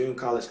 this is my junior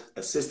college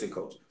assistant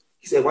coach.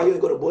 He said, why you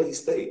didn't go to Boise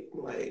State?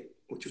 I'm like,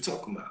 What you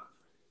talking about?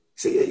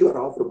 He said, yeah, you got to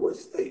offer the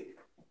Boise State.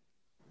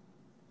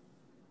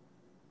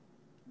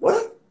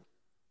 What?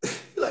 He's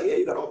like, yeah,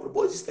 you got to offer the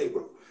Boise State,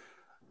 bro.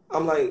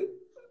 I'm like,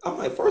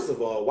 first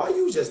of all, why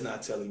you just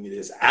not telling me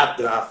this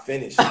after I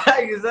finished?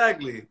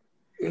 Exactly.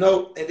 You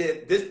know, and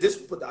then this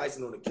will put the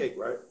icing on the cake,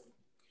 right?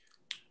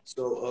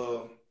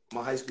 So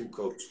my high school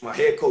coach, my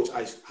head coach,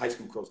 high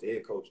school coach, the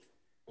head coach,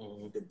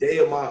 the day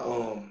of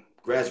my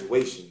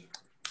graduation,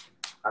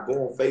 I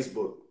go on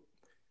Facebook.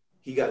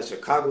 He got a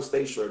Chicago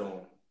State shirt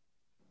on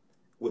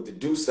with the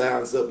do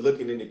signs up,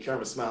 looking in the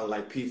camera, smiling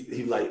like Pete.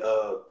 He like,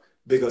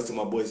 big ups to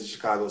my boys at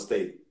Chicago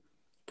State.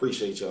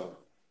 Appreciate y'all.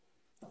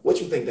 What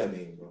you think that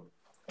means, bro?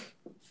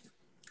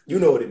 You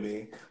know what it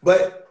means.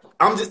 But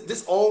I'm just,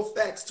 this all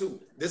facts too.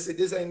 This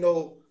ain't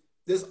no,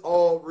 this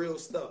all real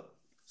stuff.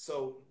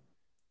 So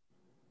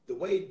the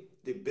way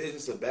the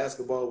business of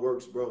basketball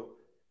works, bro,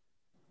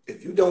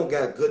 if you don't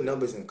got good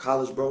numbers in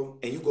college, bro,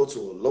 and you go to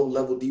a low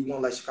level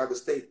D1 like Chicago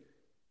State,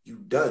 you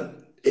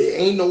done. It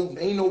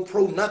ain't no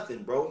pro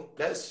nothing, bro.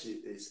 That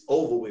shit is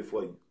over with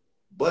for you.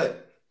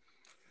 But,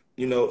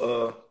 you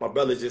know, my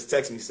brother just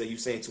texted me, say you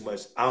saying too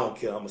much. I don't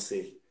care. I'm gonna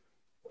say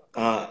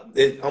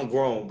it. I'm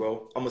grown,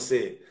 bro. I'm gonna say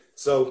it.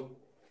 So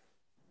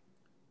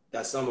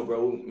that summer,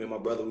 bro, me and my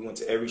brother, we went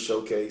to every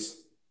showcase.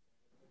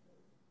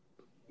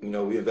 You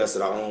know, we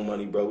invested our own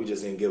money, bro. We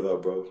just didn't give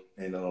up, bro.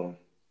 And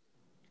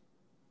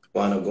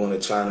wound up going to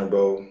China,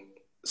 bro.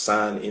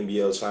 Signed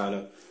NBL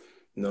China.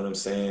 You know what I'm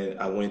saying?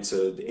 I went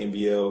to the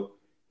NBL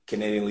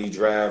Canadian League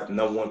draft.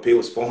 Number one pick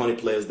was 400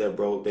 players there,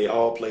 bro. They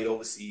all played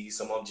overseas.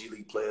 Some of them G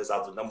League players. I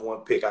was the number one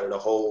pick out of the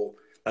whole.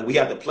 Like, we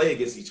had to play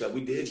against each other.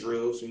 We did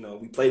drills, you know.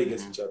 We played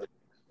against each other.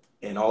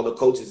 And all the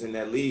coaches in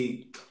that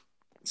league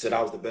said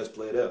I was the best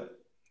player there.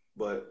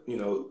 But, you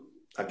know,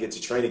 I get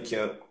to training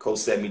camp. Coach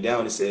sat me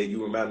down and said,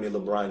 you remind me of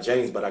LeBron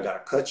James, but I got to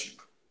cut you.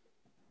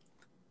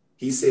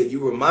 He said, you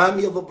remind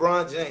me of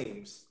LeBron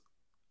James,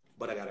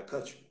 but I got to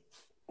cut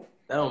you.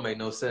 That don't make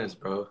no sense,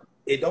 bro.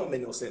 It don't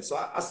make no sense. So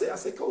I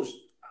said, Coach,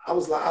 I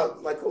was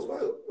like, Coach,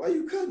 why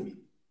you cutting me?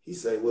 He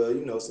said, well,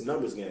 you know, it's a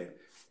numbers game.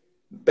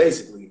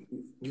 Basically,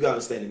 you got to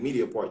understand the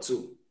media part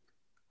too.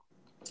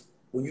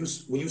 When you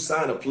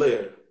sign a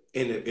player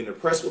in the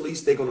press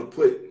release, they're gonna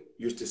put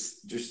your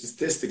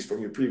statistics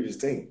from your previous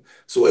team.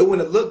 So it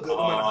wouldn't look good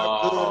no matter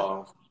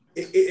how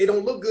good. It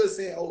don't look good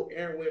saying, oh,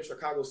 Aaron Williams,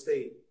 Chicago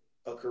State,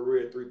 a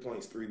career 3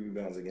 points, 3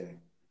 rebounds a game.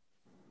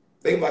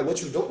 They like,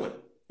 what you doing?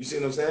 You see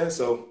what I'm saying?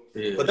 So,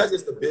 yeah. But that's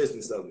just the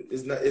business of it.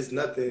 It's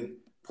nothing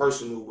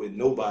personal with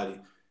nobody.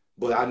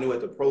 But I knew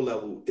at the pro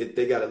level,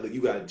 they got to look.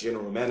 You got a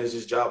general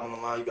manager's job on the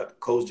line. You got the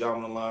coach job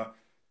on the line.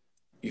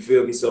 You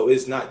feel me? So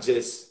it's not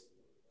just,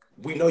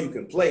 we know you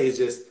can play. It's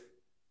just,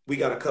 we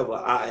got to cover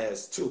our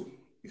ass too.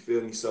 You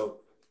feel me? So,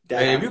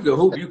 man, if you can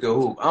hoop, you can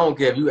hoop. I don't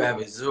care if you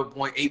average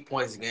 0.8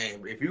 points a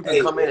game. If you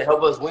can come in and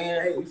help us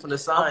win, we finna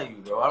sign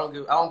you, bro. I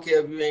don't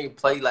care if you ain't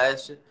played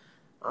last year.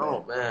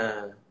 Oh,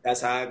 man.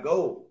 That's how it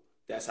go.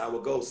 That's how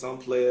it goes. Some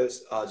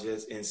players are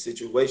just in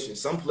situations.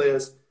 Some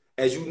players,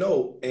 as you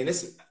know, and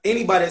it's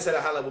anybody that's at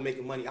a high level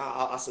making money,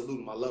 I salute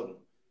them. I love them.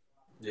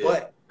 Yeah.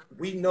 But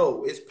we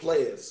know it's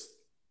players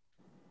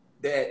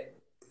that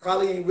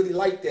probably ain't really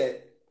like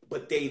that,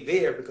 but they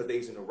there because they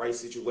was in the right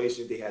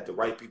situation. They had the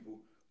right people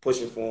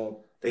pushing for them.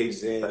 They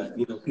was in,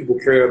 you know, people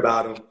care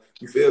about them.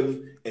 You feel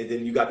me? And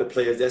then you got the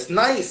players that's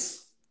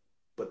nice,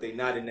 but they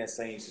not in that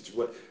same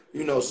situation.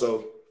 You know,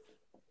 so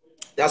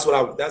that's what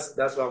I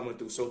went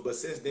through. So, but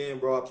since then,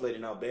 bro, I played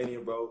in Albania,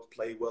 bro.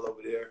 Played well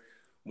over there.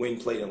 Went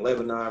and played in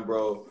Lebanon,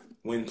 bro.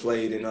 Went and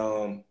played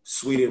in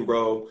Sweden,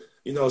 bro.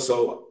 You know,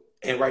 so,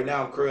 and right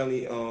now I'm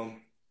currently in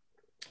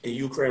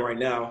Ukraine right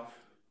now,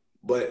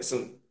 but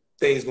some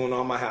things going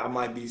on. I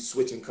might be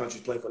switching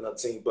countries, playing for another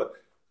team, but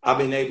I've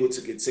been able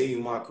to continue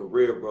my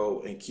career,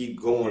 bro, and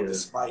keep going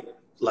despite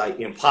like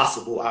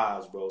impossible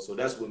odds, bro. So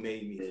that's what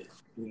made me,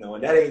 you know,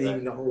 and that ain't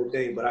even the whole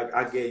thing, but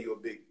I gave you a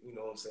big, you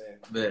know what I'm saying?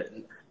 But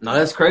no,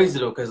 that's crazy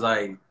though, because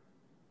like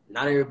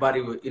not everybody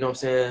would, you know what I'm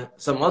saying?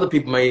 Some other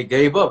people may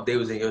gave up. They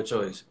was in your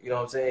choice. You know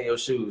what I'm saying? Your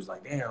shoes.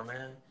 Like, damn,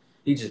 man,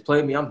 he just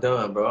played me. I'm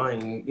done, bro. I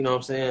ain't, you know what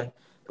I'm saying?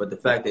 But the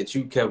fact that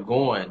you kept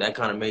going, that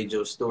kind of made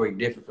your story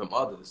different from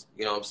others.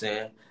 You know what I'm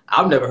saying?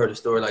 I've never heard a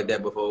story like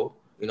that before.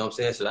 You know what I'm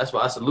saying? So that's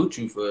why I salute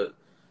you for,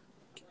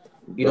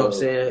 you know what I'm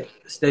saying,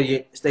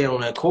 stay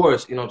on that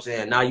course. You know what I'm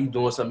saying? Now you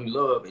doing something you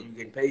love and you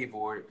getting paid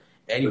for it.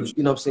 And you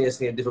know what I'm saying,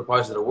 seeing different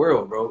parts of the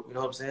world, bro. You know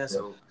what I'm saying?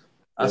 So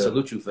I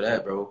salute you for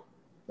that, bro.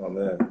 Oh,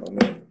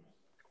 man.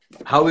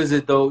 How is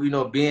it, though, you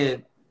know,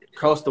 being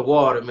across the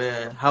water,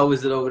 man? How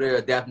is it over there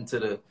adapting to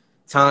the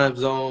time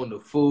zone, the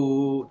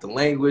food, the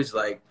language?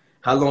 Like,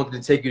 how long did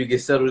it take you to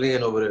get settled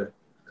in over there?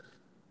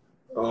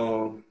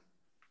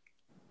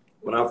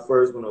 When I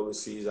first went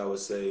overseas, I would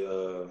say,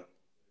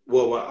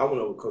 well, I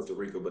went over to Costa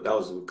Rica, but that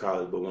was with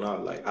college. But when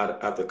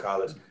after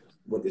college,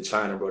 went to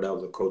China, bro, that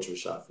was a culture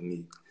shock for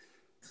me.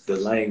 The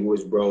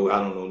language, bro, I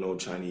don't know no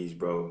Chinese,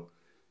 bro.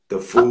 The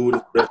food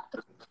is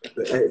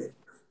different.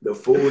 The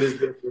food is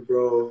different,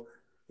 bro.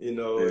 You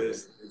know,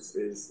 it's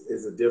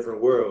a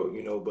different world,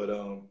 you know, but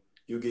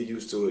you get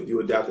used to it. You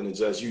adapt and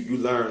adjust. You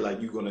learn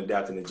like you're gonna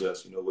adapt and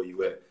adjust. You know where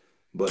you at.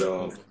 But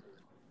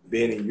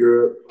being in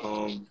Europe,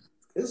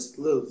 it's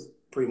a little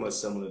pretty much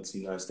similar to the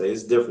United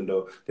States. It's different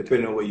though,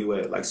 depending on where you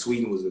at. Like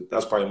Sweden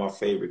that's probably my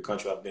favorite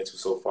country I've been to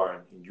so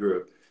far in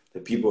Europe. The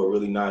people are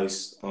really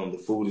nice.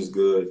 The food is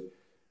good.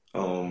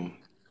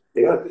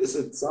 It's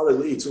a solid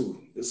league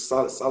too. It's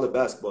solid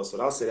basketball.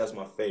 So I'll say that's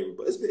my favorite.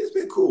 But it's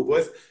been cool,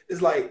 but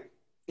it's like,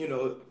 you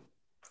know,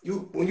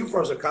 when you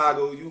from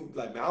Chicago, you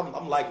like, man,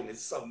 I'm liking it.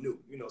 It's something new,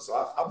 you know. So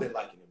I've been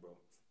liking it, bro.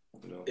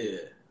 You know.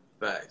 Yeah,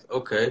 facts.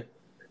 Okay.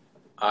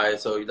 All right.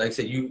 So like I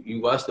said,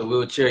 you watched the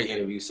Will Cherry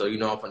interview, so you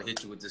know I'm gonna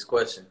hit you with this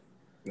question.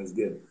 That's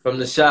good. From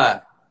the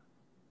shot,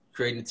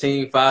 creating a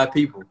team, 5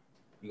 people.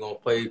 You're gonna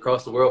play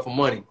across the world for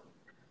money.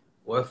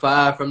 What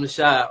 5 from the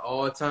shot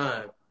all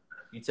time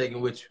you taking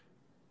with you?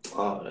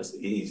 Oh, that's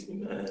easy,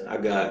 man. I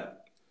gotta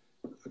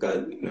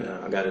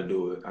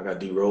do it. I got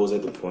D Rose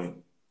at the point.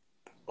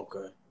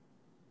 Okay.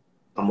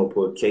 I'm gonna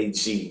put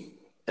KG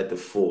at the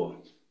 4.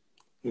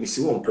 Let me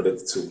see who I'm gonna put at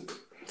the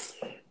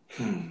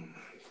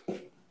 2.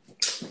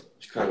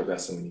 Chicago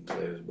got so many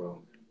players,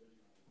 bro.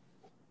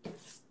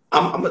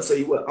 I'm gonna tell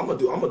you what I'm gonna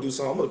do. I'm gonna do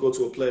something. I'm gonna go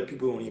to a player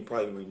people don't even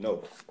probably really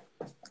know.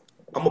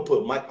 I'm gonna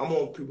put Mike. I'm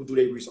gonna people do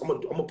their research. I'm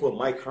gonna put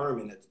Mike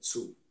Herman at the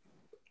 2.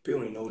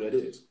 People don't even know who that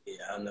is.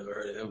 Yeah, I've never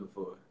heard of him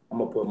before. I'm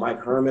gonna put Mike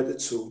Herman at the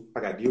 2.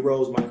 I got D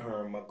Rose, Mike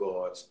Herman, my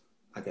guards.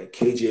 I got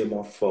KG at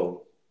my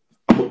 4.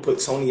 I'm gonna put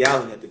Tony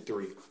Allen at the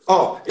 3.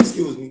 Oh,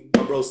 excuse me,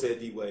 my bro said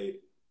D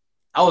Wade.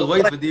 I was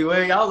waiting for D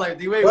Wade. I was like,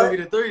 D Wade would be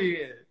the 3.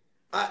 Yeah.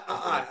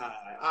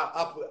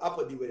 I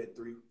put D Wade at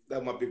 3.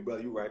 That's my big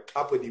brother. You right.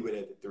 I put D Wade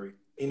at the 3.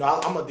 You know,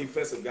 I'm a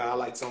defensive guy. I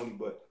like Tony,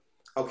 but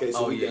okay.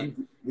 So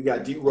we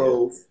got D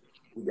Rose,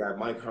 we got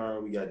Mike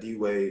Herman, we got D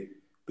Wade,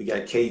 we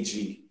got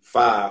KG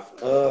 5.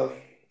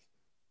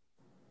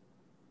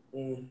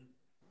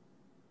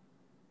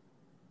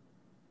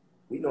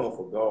 We know him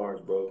for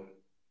guards, bro.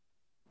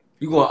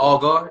 You going all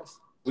guards?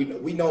 We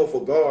know him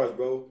for guards,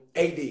 bro.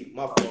 AD,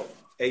 my fault.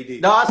 AD.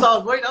 No, I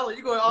was waiting. I was like,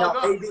 you going all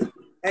guards? AD.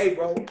 Hey,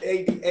 bro.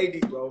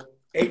 AD, bro.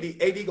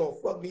 AD gonna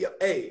fuck me up.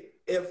 Hey,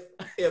 if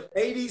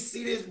AD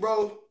see this,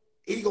 bro,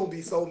 he gonna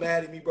be so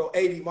mad at me, bro.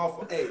 AD, my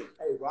fault. Hey,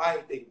 bro, I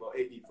ain't thinking about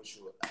AD for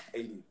sure.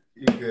 AD.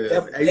 You good.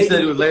 You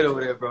said it was late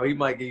over there, bro. He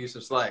might give you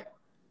some slack.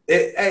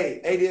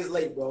 Hey, AD is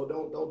late, bro.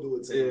 Don't do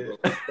it to me, bro.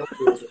 Don't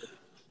do it to me.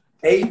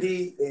 AD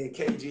and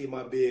KG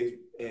my big,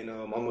 and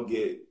I'm gonna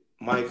get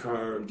Mike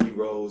Hearn, D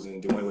Rose,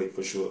 and Dwayne Wade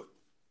for sure.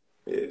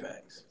 Yeah,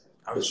 thanks.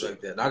 I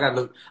respect that. Now, I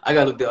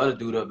gotta look the other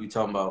dude up you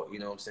talking about. You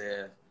know what I'm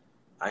saying?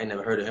 I ain't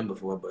never heard of him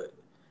before, but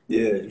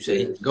yeah, you said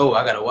he can go.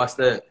 I gotta watch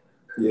that.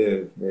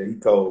 Yeah, he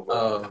cold.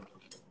 All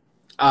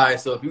right.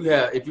 So if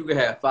you could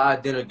have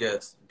 5 dinner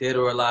guests, dead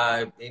or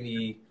alive,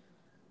 any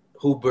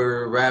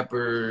hooper,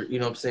 rapper, you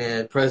know what I'm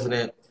saying,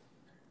 president,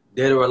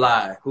 dead or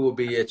alive, who would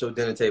be at your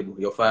dinner table?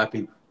 Your 5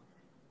 people.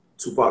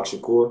 Tupac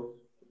Shakur,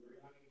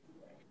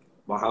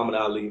 Muhammad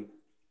Ali,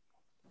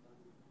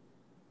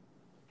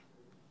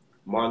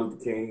 Martin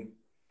Luther King,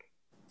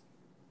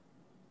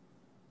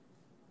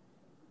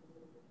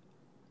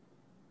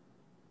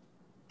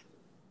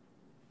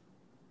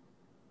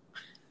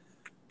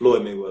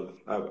 Floyd Mayweather.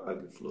 I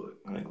get Floyd.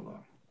 I ain't gonna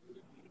lie.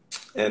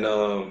 And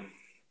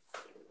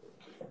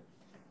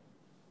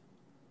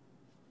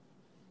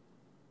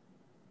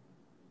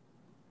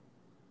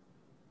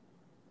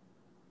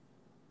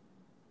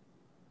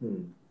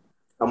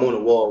I'm on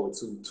the wall with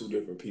two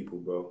different people,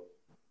 bro.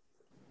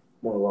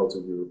 I'm on the wall with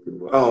 2 different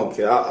people. I don't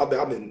care.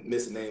 I've been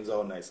missing names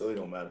all night, so it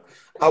don't matter.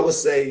 I would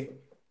say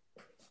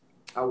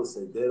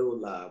dead or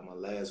alive, my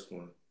last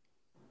one.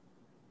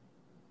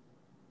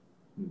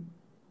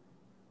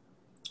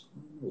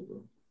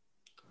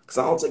 Cause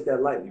I don't take that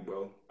lightly,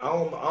 bro. I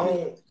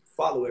don't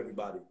follow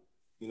everybody.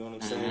 You know what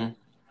I'm saying?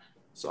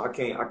 So I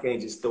can't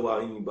just throw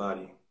out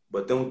anybody.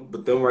 But them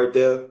right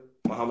there,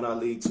 Muhammad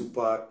Ali,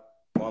 Tupac,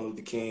 Martin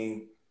Luther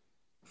King,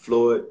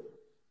 Floyd,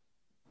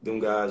 them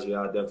guys,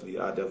 yeah, I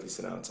definitely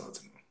sit down and talk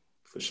to them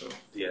for sure.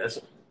 Yeah,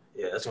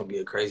 that's gonna be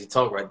a crazy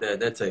talk right there at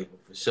that table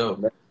for sure,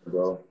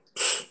 bro.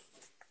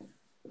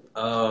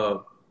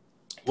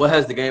 What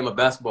has the game of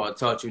basketball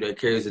taught you that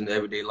carries into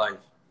everyday life?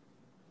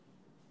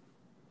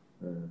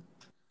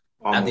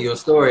 After your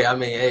story, I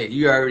mean, hey,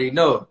 you already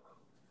know.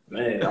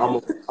 Man,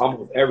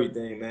 almost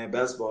everything, man.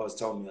 Basketball has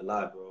taught me a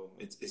lot, bro.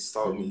 It's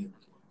taught me,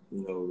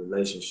 you know,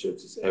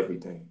 relationships is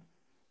everything.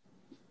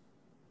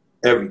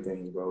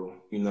 Everything, bro.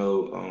 You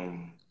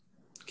know,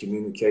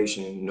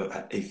 communication, you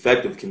know,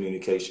 effective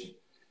communication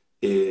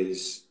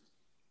is,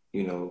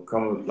 you know,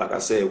 like I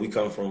said, we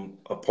come from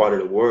a part of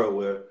the world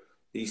where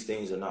these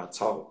things are not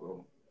taught,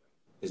 bro.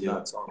 It's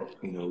not taught.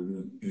 You know,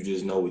 you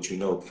just know what you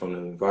know from the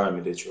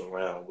environment that you're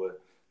around.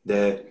 But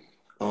that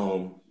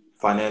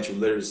financial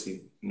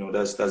literacy, you know,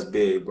 that's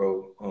big,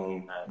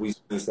 bro. We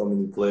see so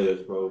many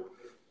players, bro,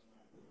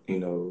 you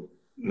know,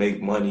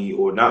 make money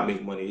or not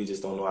make money. They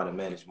just don't know how to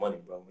manage money,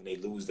 bro. And they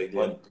lose their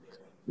money.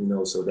 You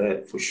know, so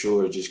that for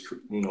sure, just,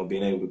 you know,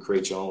 being able to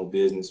create your own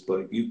business.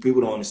 But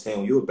people don't understand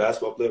when you're a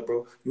basketball player,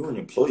 bro, you're an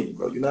employee,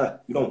 bro. You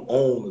don't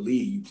own the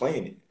league, you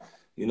playing it.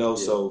 You know,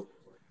 Yeah. so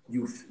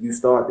you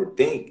start to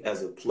think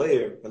as a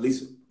player, at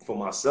least for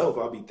myself,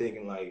 I'll be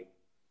thinking like,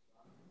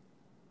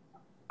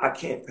 I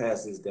can't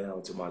pass this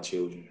down to my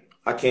children.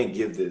 I can't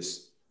give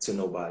this to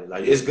nobody.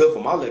 Like it's good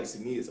for my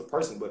legacy, me as a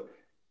person, but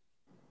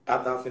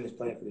after I finish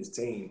playing for this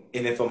team,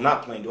 and if I'm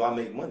not playing, do I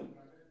make money?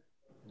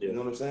 Yeah. You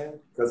know what I'm saying?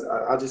 Because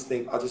I just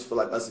feel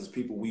like us as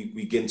people,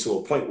 we get into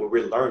a point where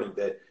we're learning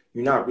that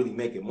you're not really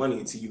making money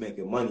until you're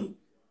making money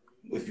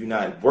if you're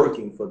not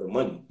working for the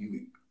money.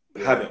 You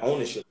having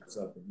ownership of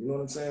something. You know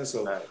what I'm saying?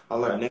 So I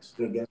learned that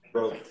again,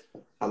 bro.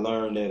 I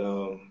learned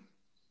that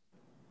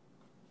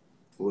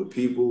with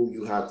people,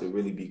 you have to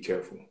really be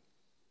careful.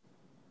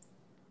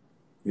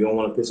 You don't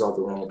want to piss off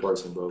the wrong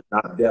person, bro.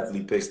 I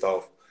definitely pissed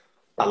off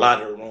a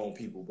lot of the wrong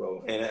people,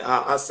 bro. And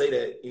I say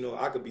that, you know,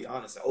 I could be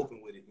honest and open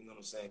with it. You know what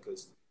I'm saying?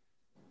 Because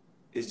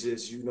it's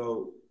just, you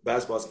know,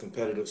 basketball is a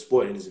competitive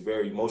sport and it's a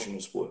very emotional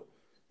sport.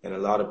 And a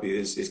lot of people,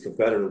 it's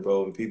competitive,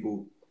 bro. And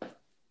people,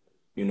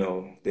 you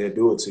know, they'll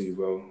do it to you,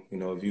 bro. You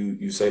know, if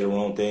you say the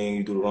wrong thing,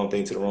 you do the wrong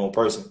thing to the wrong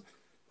person,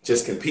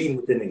 just competing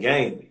within the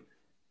game,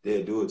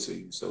 they'll do it to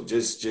you. So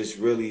just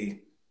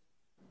really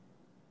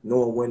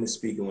knowing when to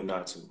speak and when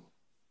not to,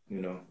 you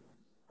know.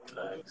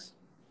 Thanks.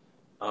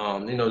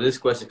 You know, this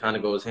question kind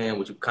of goes hand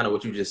with kind of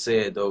what you just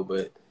said, though.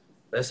 But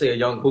let's say a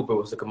young hooper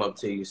was to come up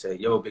to you and say,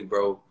 "Yo, big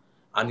bro,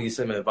 I need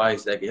some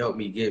advice that can help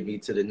me get me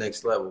to the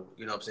next level."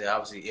 You know what I'm saying?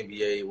 Obviously,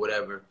 NBA,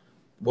 whatever.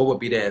 What would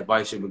be the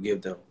advice you would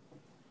give them?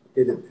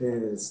 It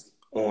depends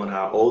on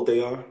how old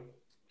they are.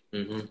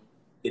 Mm-hmm.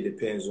 It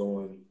depends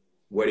on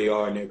where they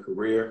are in their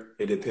career.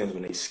 It depends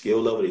on their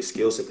skill level, their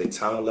skill set, their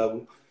talent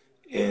level,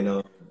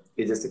 and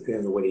it just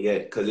depends on where they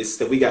at. Because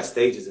we got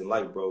stages in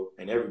life, bro,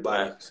 and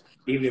everybody,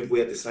 even if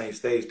we're at the same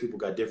stage, people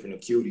got different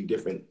acuity,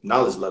 different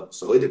knowledge levels.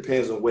 So it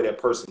depends on where that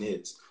person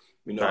is.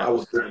 You know, I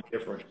was very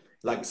different.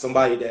 Like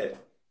somebody that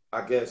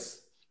I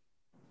guess,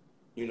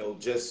 you know,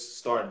 just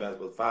starting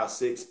basketball,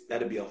 5'6",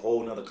 that'd be a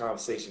whole nother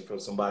conversation from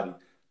somebody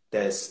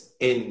that's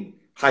in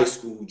high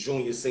school,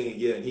 junior, senior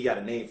year, and he got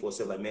a name for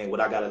himself. Like, man, what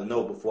I gotta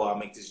know before I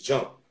make this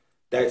jump.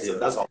 That's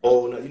a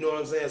whole nother, you know what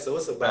I'm saying? So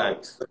it's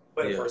about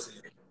where the person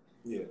is.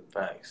 Yeah.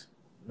 Facts.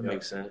 That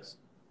makes sense.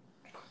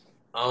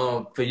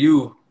 For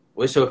you,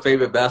 what's your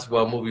favorite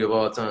basketball movie of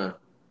all time?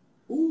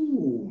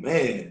 Ooh,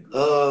 man.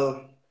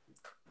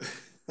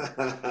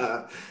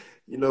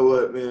 You know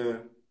what,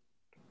 man?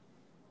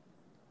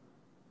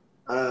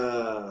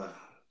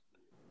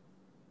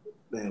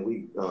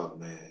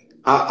 Man.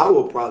 I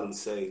will probably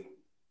say,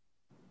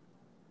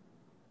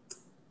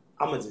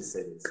 I'm gonna just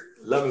say this.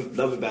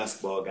 Loving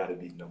basketball gotta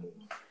be number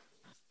one.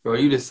 Bro,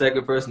 you the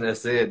second person that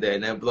said that,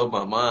 and that blew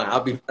my mind. I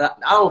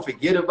don't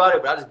forget about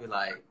it, but I just be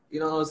like, you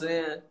know what I'm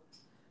saying?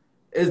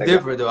 It's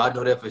different though. I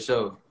know that for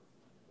sure.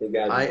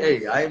 I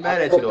ain't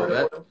mad at you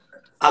though.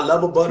 I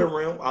love a butter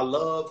rim. I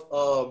love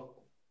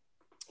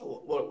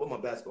what my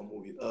basketball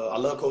movie? I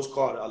love Coach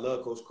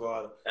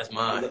Carter. That's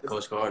mine.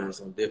 Coach Carter is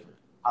something different.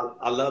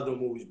 I love the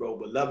movies, bro.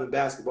 But loving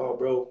basketball,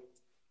 bro,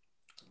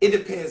 it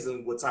depends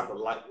on what type of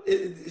life.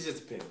 It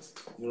just depends.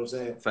 You know what I'm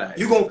saying? Facts.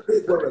 You gonna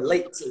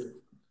relate to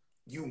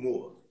you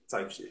more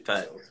type shit.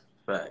 Facts. So.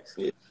 Facts.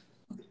 Yeah.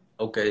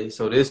 Okay,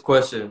 so this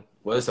question,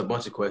 well, it's a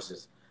bunch of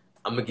questions.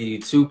 I'm gonna give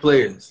you two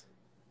players.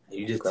 And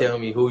you just tell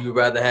me who you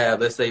rather have,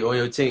 let's say, on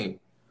your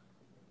team.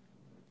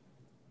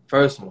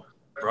 First one,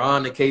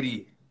 Bron and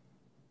KD.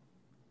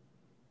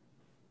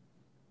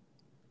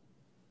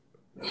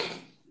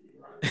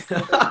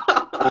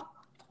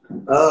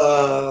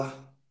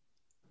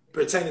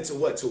 Pertaining to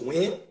what? To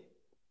win?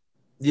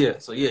 Yeah,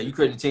 so you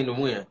create a team to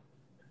win.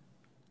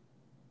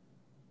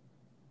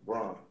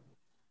 Bron.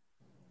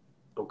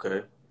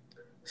 Okay.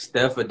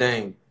 Steph or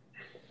Dame?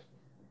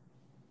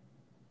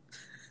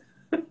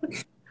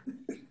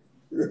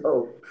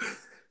 Yo,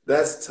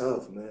 that's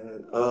tough,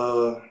 man.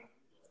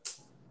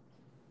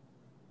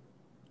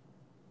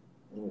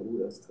 Ooh,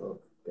 that's tough.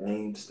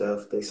 Dame,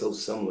 Steph, they so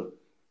similar.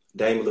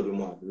 Dame a little bit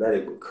more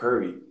athletic, but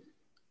Curry,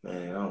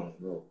 man, I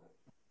don't know.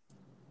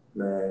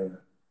 Man,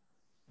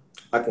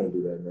 I can't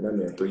do that, man. That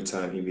man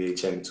 3-time NBA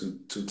champion,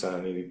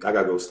 two-time NBA. I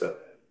gotta go Steph.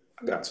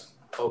 I got to.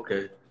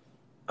 Okay.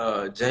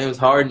 James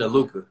Harden or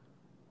Luka?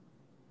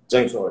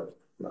 James Harden.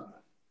 Nah.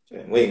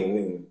 We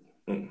ain't.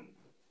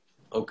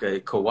 Okay.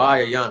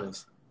 Kawhi or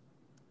Giannis?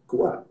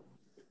 Kawhi.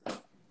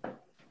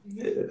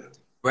 Yeah.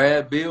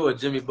 Brad Beal or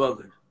Jimmy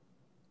Butler?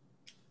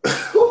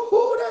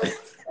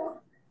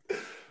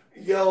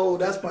 Yo,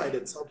 that's probably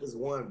the toughest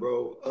one,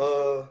 bro.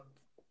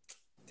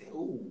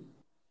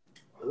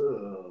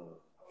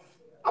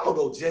 I'm gonna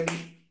go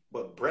Jimmy,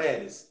 but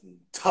Brad is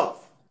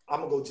tough. I'm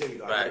gonna go Jimmy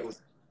though. Right.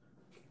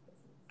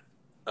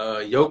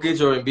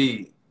 Jokic or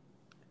Embiid?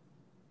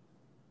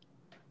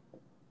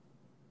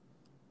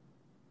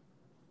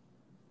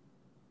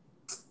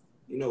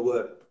 You know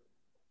what?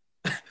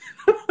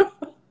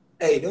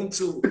 Hey, them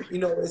two. You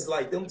know, it's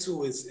like them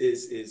two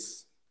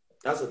is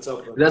that's a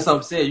tough one. That's what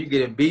I'm saying. You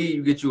get Embiid,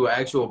 you get you an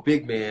actual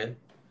big man.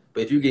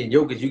 But if you get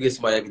Jokic, you get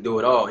somebody that can do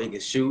it all. He can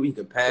shoot, he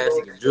can pass,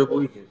 he can dribble,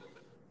 he can.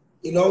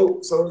 You know,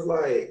 so it's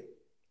like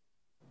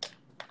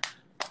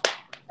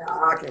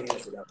I can't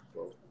answer that,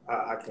 bro.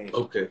 I can't.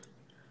 Okay.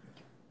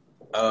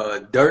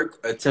 Dirk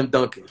or Tim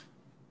Duncan?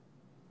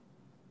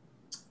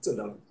 It's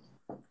enough.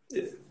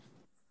 Yeah.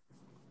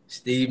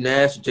 Steve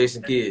Nash or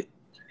Jason Kidd?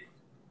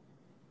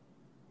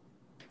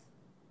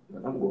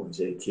 Man, I'm going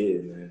J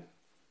Kidd, man.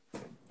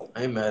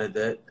 I ain't mad at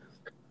that.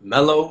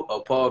 Melo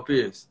or Paul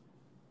Pierce?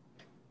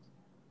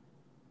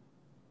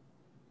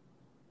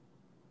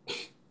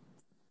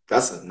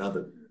 That's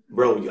another,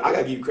 bro. I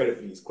gotta give you credit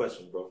for these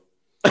questions, bro.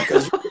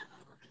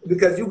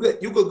 Because you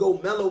could go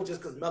Melo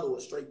just because Melo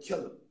was straight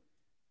killer,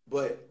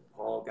 but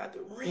Paul got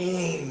the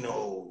ring,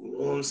 though. You know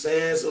what I'm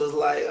saying? So it's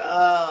like,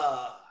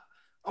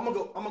 I'm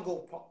gonna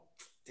go Paul.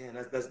 Damn,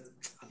 that's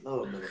I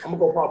love Melo. I'm gonna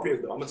go Paul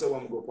Pierce though. I'm gonna tell you why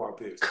I'm gonna go Paul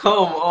Pierce. Come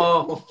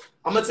on.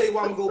 I'm gonna tell you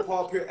why I'm gonna go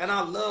Paul Pierce, and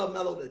I love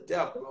Melo to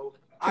death, bro.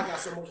 I got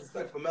so much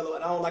respect for Melo,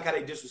 and I don't like how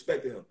they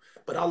disrespected him.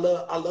 But I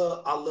love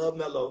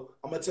Melo.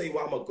 I'm gonna tell you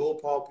why I'm gonna go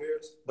Paul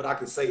Pierce. But I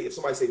can say if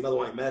somebody say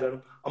Melo, I ain't mad at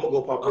him. I'm gonna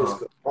go Paul Pierce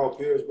because Paul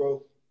Pierce,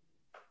 bro.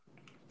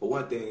 But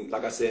one thing,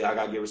 like I said, I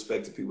gotta give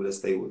respect to people that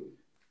stay with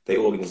their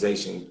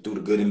organization through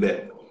the good and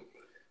bad.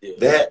 Yeah.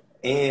 That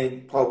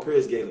and Paul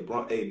Pierce gave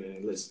LeBron. Hey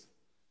man, listen,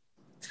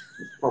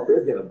 Paul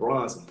Pierce gave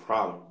LeBron some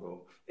problems,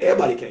 bro.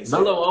 Everybody can't say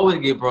Melo always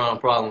get LeBron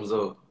problems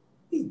though.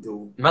 He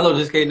do. Melo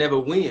just can't never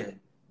win.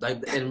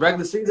 Like in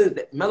regular season,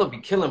 Melo be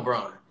killing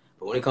Bron.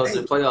 But when it comes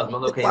to the playoffs,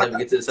 Melo can't never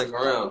get to the second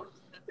round.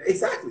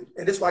 Exactly.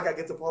 And that's why I got to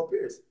get to Paul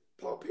Pierce.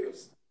 Paul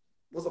Pierce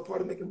was a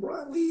part of making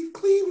Bron leave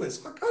Cleveland.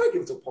 So I got to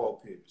give it to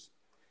Paul Pierce.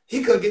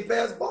 He couldn't get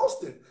past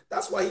Boston.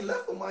 That's why he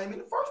left for Miami in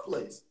the first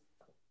place.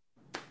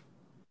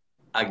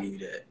 I give you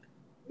that.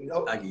 You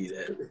know? I give you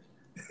that.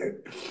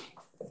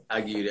 I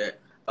give you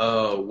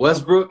that.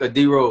 Westbrook or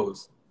D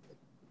Rose?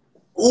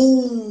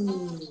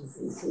 Ooh.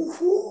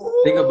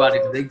 Think about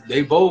it.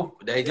 They both,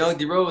 that young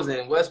D Rose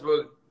and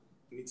Westbrook,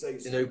 let me tell you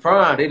in their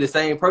prime, they the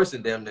same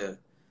person damn near.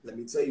 Let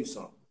me tell you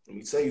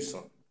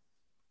something.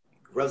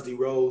 Russ D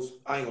Rose,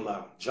 I ain't gonna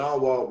lie.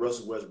 John Wall,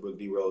 Russell Westbrook,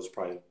 D Rose,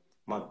 probably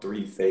my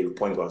 3 favorite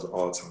point guards of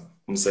all time.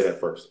 I'm gonna say that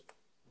first.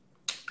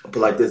 I'll put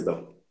it like this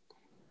though.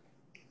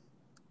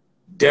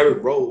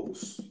 Derrick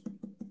Rose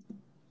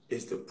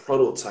is the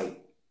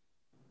prototype.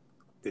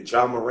 The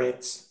John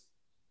Morant's,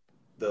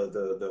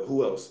 the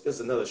who else?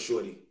 There's another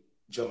shorty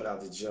jumping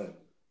out the gym.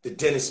 The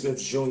Dennis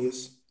Smith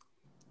Jr.'s,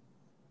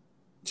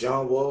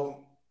 John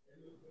Wall,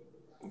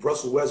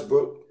 Russell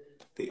Westbrook,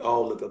 they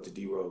all look up to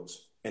D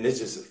Rose. And it's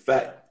just a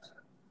fact.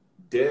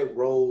 Derrick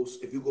Rose,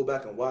 if you go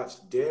back and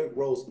watch Derrick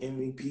Rose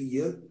MVP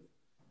year,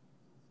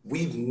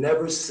 we've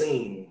never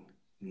seen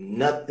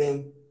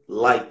nothing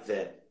like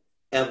that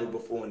ever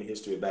before in the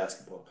history of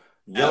basketball.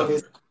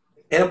 Youngest,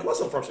 and plus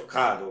I'm from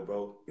Chicago,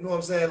 bro. You know what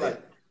I'm saying? Like,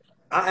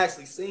 I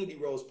actually seen D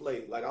Rose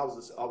play. Like I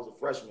was a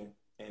freshman,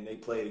 and they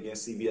played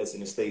against CBS in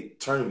the state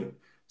tournament.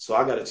 So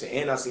I got a chance,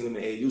 and I seen him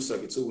in the AU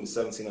circuit too in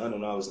 1700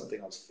 when I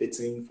think I was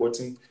 15,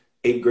 14,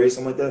 8th grade,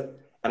 something like that.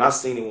 And I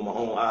seen him with my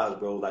own eyes,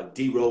 bro. Like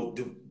D Rose,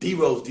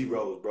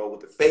 bro,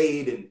 with the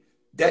fade and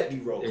that D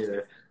Rose,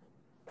 yeah.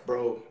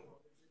 Bro.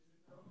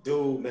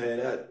 Dude, man,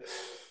 that.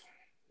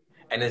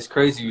 And it's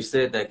crazy you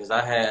said that because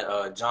I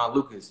had John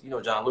Lucas. You know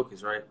John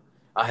Lucas, right?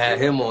 I had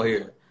him on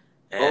here,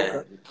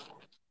 and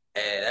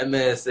that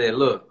man said,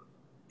 "Look,"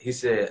 he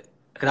said,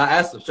 "Can I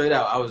ask him straight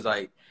out?" I was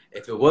like,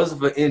 "If it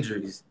wasn't for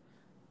injuries,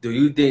 do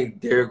you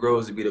think Derrick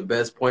Rose would be the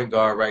best point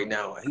guard right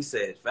now?" And he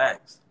said,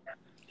 "Facts."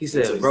 He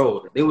said,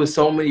 "Bro, there was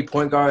so many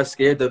point guards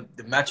scared to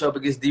match up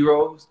against D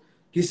Rose."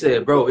 He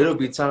said, "Bro, it'll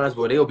be times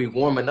where they'll be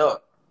warming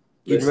up,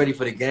 getting ready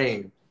for the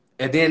game,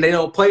 and then they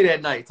don't play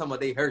that night. Talking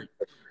about they hurt."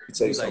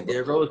 He's like,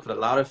 Derrick Rose put a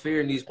lot of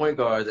fear in these point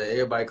guards that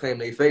everybody claim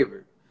they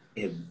favor.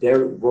 If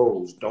Derrick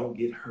Rose don't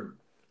get hurt,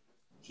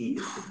 he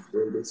is the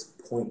greatest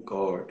point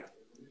guard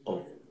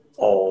of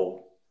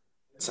all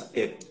time.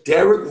 If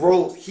Derrick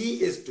Rose,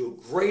 he is the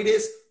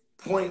greatest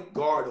point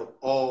guard of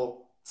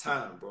all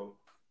time, bro.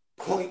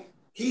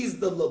 He's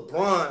the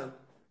LeBron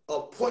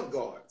of point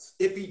guards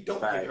if he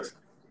don't get hurt.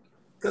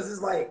 Because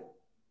it's like,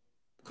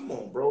 come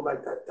on, bro.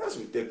 Like, that's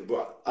ridiculous,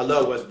 bro. I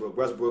love Westbrook.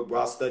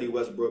 Bro, I study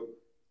Westbrook,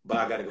 but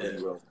I got to go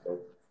D Rose, bro.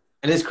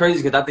 And it's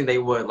crazy because I think they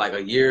were like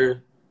a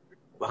year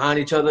behind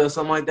each other or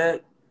something like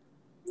that.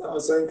 No,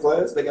 same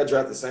class. They got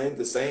drafted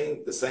the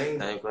same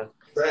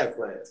draft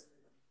class.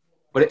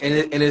 But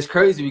it's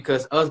crazy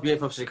because us being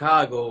from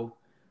Chicago,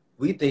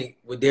 we think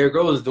what Derrick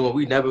Rose is doing,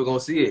 we never gonna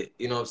see it.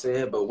 You know what I'm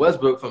saying? But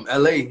Westbrook from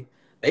LA,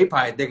 they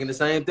probably thinking the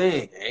same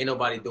thing. Ain't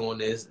nobody doing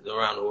this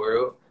around the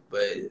world.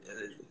 But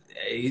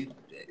they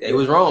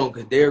was wrong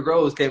because Derrick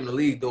Rose came in the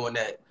league doing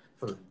that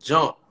from the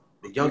jump.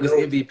 The youngest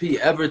MVP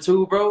ever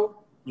too, bro.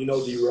 You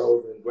know D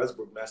Rose and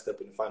Westbrook matched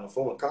up in the Final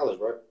Four in college,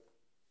 right?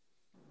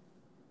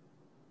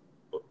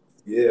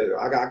 Yeah,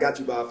 I got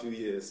you by a few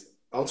years.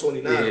 I'm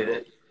 29, bro.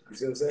 You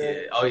see what I'm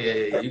saying? Yeah. Oh,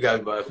 yeah. You got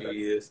me by a few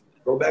years.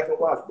 Go back and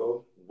watch,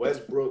 bro.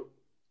 Westbrook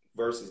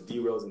versus D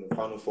Rose in the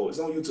Final Four. It's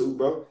on YouTube,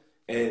 bro.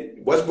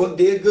 And Westbrook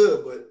did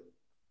good, but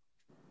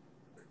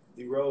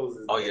D Rose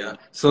is. Oh, yeah.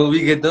 Soon as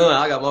we get done,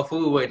 I got my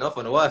food waiting. I'm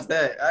finna watch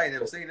that. I ain't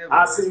never seen that.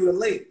 I'll see you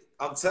late.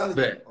 I'm telling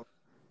you.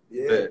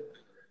 Yeah. Bet.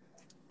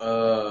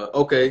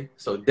 Okay.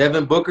 So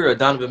Devin Booker or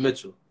Donovan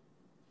Mitchell?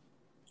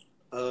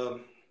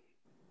 Um,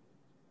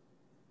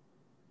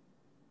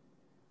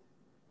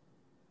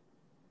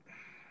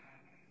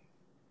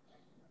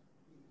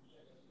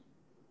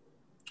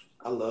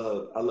 I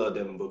love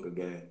Devin Booker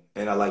game,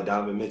 and I like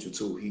Donovan Mitchell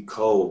too. He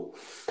cold.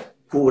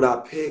 Who would I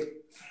pick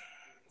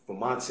for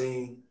my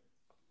team?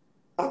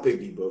 I pick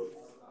D Book.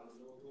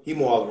 He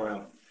more all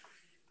around.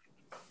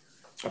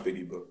 I pick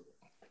D Book.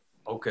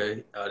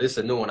 Okay, this is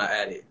a new one I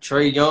added.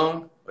 Trey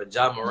Young or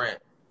Ja Morant?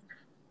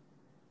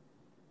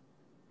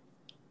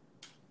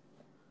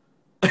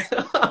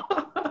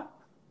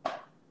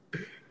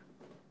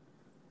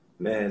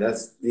 Man,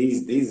 that's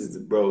these is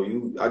bro.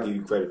 I give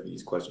you credit for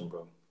these questions,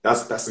 bro.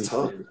 That's tough.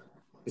 Appreciate it.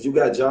 Cause you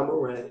got John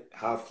Morant,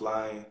 high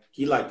flying.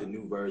 He like the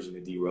new version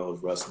of D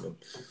Rose, Russell.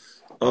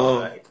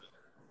 Right.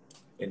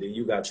 And then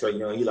you got Trey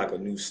Young. He like a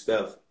new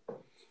Steph. Yeah.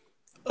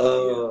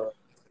 Uh,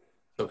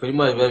 So pretty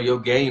much whatever your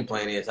game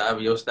plan is, however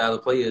your style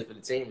of play is for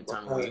the team,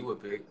 determine who right, you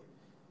would pick.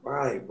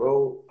 right,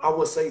 bro. I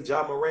would say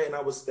John Morant.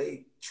 I would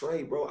say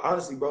Trey, bro.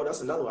 Honestly, bro,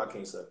 that's another one I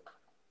can't say.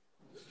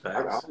 I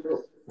Facts. don't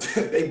know.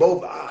 They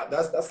both.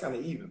 That's kind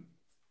of even.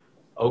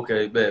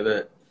 Okay,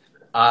 bet.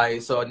 All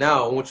right, so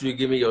now I want you to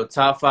give me your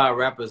top 5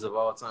 rappers of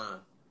all time.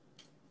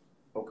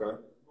 Okay.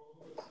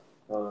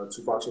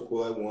 Tupac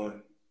Shakur at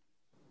one.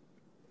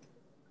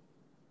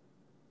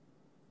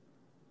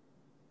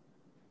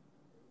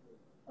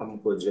 I'm gonna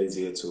put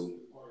Jay-Z at two.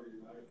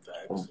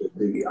 I'm gonna Facts. put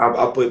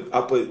Biggie.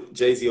 I put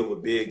Jay-Z over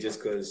Big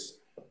just because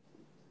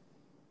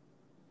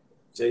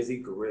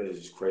Jay-Z career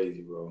is just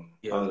crazy, bro.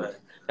 Yeah,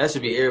 that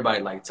should be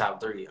everybody like top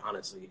 3,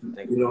 honestly, if you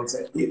think You know about what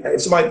I'm saying?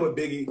 If somebody put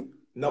Biggie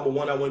number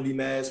one, I wouldn't be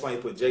mad. Somebody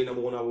put Jay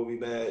number one, I wouldn't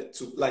be mad.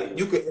 Two, like it.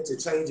 you could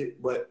interchange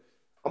it, but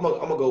I'm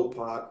gonna go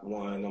Pac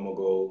one. I'm gonna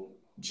go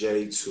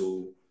Jay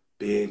two,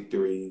 Big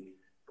three.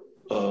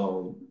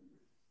 Um,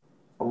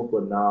 I'm gonna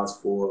put Nas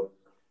four,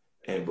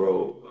 and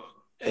bro,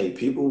 hey,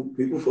 people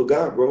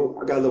forgot, bro.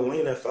 I got Lil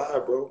Wayne at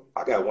five, bro.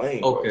 I got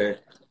Wayne, bro. Okay,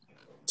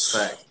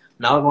 facts.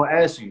 Now I'm gonna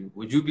ask you: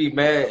 would you be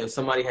mad if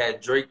somebody had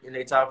Drake in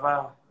their top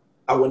 5?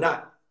 I would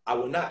not. I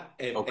would not.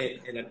 And Okay,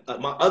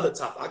 my other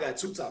top, I got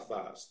two top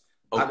fives.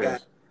 I okay.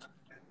 got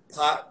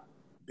Pac,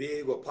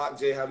 Big or Pac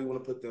J, however you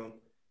want to put them.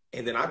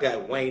 And then I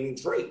got Wayne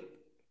and Drake.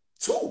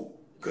 Two.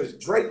 Because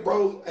Drake,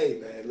 bro, hey,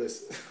 man,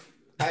 listen.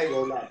 I ain't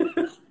gonna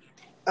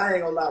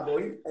lie. Bro.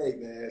 Hey,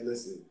 man,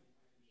 listen.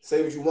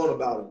 Say what you want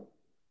about him.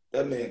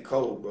 That man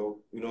cold, bro.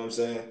 You know what I'm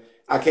saying?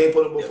 I can't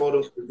put him Yeah, before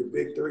the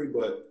big three,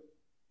 but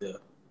yeah.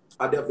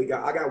 I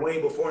got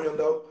Wayne before him,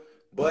 though.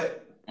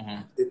 But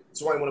Mm-hmm. if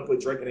somebody want to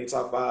put Drake in their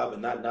top five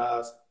and not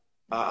Nas,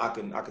 I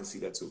can see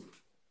that, too.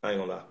 I ain't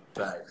gonna lie.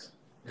 Facts.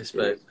 Yeah.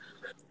 Respect.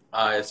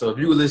 All right, so if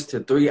you would listen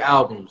to 3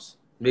 albums,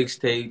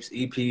 mixtapes,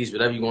 EPs,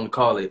 whatever you want to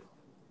call it,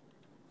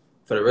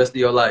 for the rest of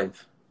your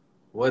life,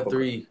 what Okay.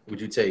 3 would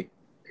you take?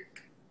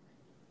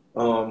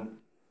 Um,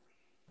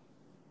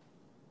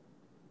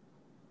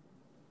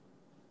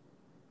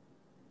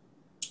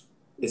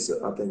 I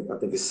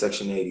think it's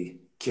Section 80.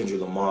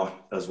 Kendrick Lamar,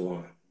 that's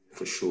one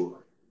for sure.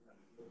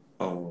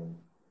 Um,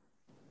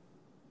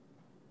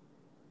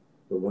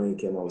 but Wayne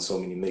came out with so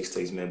many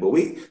mixtapes, man. But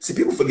we see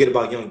people forget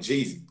about Young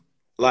Jeezy.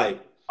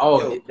 Like, Oh,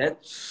 yo, that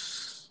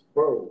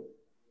bro,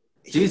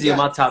 he Jeezy in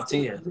my got top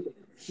 10.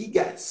 he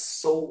got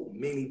so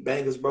many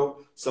bangers, bro.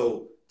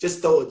 So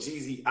just throw a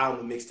Jeezy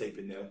album mixtape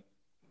in there,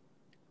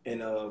 and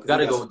because he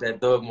Gotta got go some, with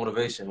that Thug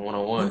Motivation you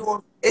 101.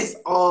 know, it's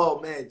all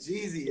man.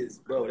 Jeezy is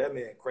bro, that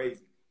man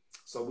crazy.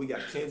 So we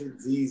got Kendrick,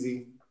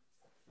 Jeezy,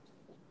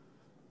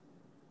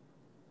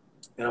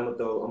 and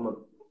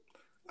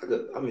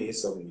I mean,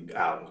 it's so many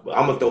albums, but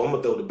I'm gonna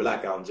throw the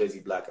Black album, Jay-Z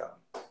Black album.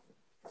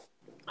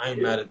 I ain't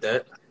Yeah. mad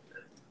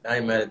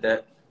at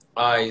that.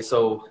 All right,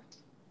 so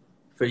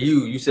for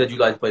you, you said you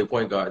like to play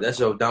point guard. That's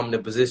your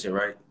dominant position,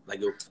 right?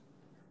 Like your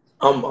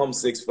I'm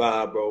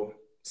 6'5", bro.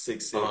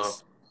 6'6",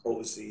 uh,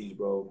 overseas,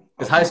 bro.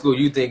 because high school,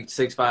 you think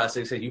 6'5",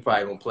 6'6", you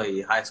probably gonna play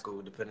in high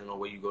school, depending on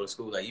where you go to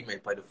school. Like you may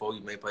play the 4,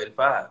 you may play the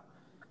 5.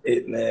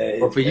 It man,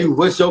 But for you,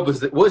 what's your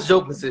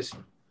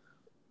position?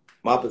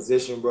 my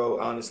position, bro.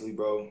 Honestly,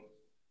 bro,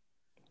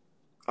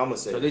 I'm gonna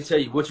say So they this. tell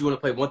you what you want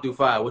to play 1 through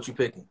 5. What you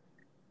picking?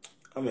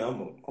 I mean,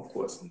 of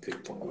course I'm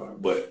pick point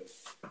guard, but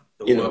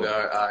The you one know,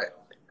 guard. All right.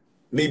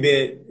 me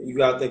being you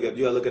gotta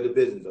look at the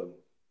business though.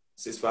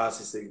 6'5",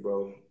 6'6",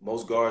 bro.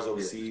 Most guards Yeah.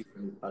 overseas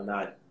are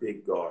not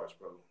big guards,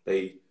 bro.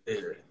 They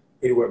Yeah.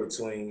 anywhere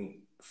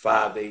between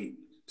 5'8",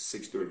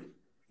 6'3".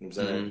 You know what I'm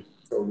saying? Mm-hmm.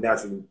 So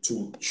naturally,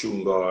 two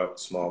shooting guard,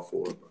 small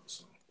forward, bro.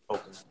 So,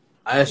 Okay.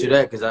 I asked you yeah.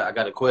 that because I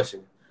got a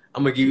question.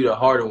 I'm gonna give you the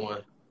harder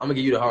one.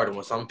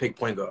 So I'm gonna pick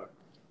point guard.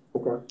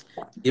 Okay.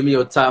 Give me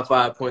your top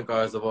 5 point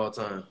guards of all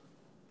time.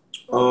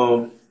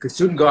 Um. Cause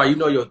shooting guard, you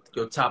know your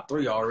top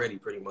 3 already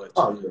pretty much.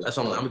 Oh yeah. That's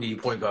what I'm gonna give you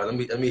point guard.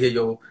 Let me hear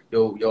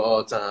your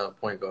all time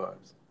point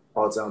guards.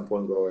 All time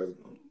point guard.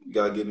 You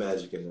gotta get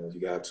Magic in there. You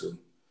got to. You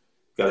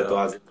gotta Yeah. throw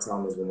Isaiah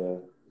Thomas in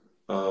there.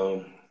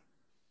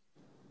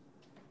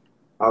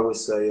 I would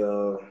say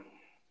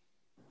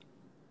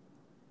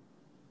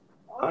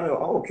I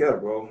don't care,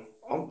 bro.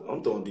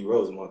 I'm throwing D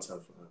Rose in my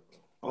top five, bro.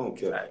 I don't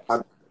care.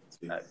 Facts.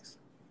 Facts.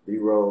 D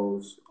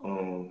Rose.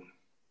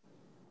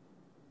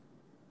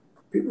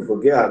 People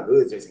forget how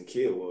good Jason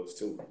Kidd was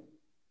too.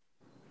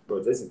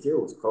 Bro, Jason Kidd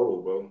was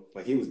cold, bro.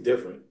 Like he was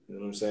different. You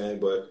know what I'm saying?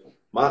 But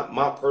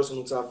my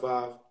personal top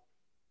five,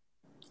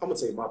 I'm gonna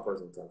tell you my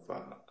personal top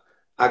five.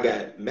 I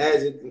got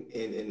Magic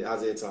and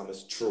Isaiah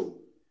Thomas, true.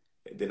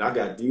 And then I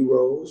got D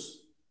Rose,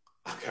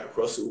 I got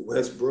Russell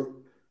Westbrook,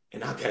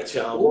 and I got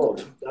John Wall.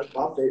 That's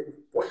my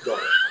favorite point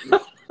guard.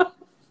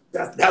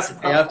 That's Hey,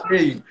 my I five.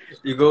 feel you.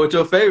 You go with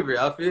your favorite.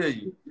 I feel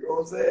you. You know what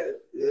I'm saying?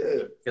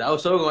 Yeah. 'Cause I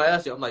was so gonna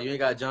ask you. I'm like, you ain't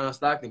got John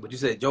Stockton, but you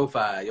said Joe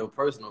five, your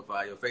personal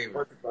five, your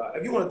favorite. First five.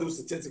 If you want to do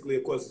statistically,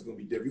 of course, it's gonna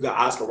be different. You got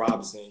Oscar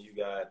Robertson, you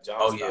got John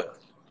Oh yeah,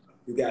 Stockton,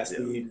 you got yeah,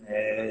 Steve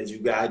Nash, you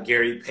got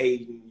Gary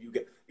Payton,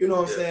 you know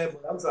what I'm yeah, saying?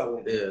 But I'm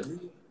talking yeah.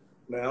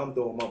 man, I'm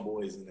throwing my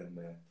boys in there,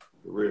 man.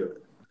 For real.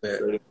 Yeah.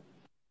 Straight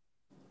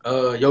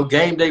Your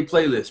game day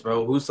playlist,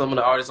 bro. Who's some of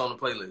the artists on the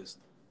playlist?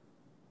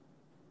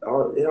 It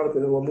all depends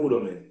on what mood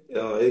I'm in.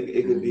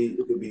 It could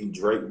Mm. be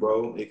Drake,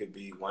 bro. It could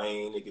be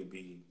Wayne. It could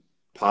be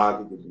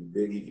Pac. It could be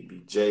Biggie. It could be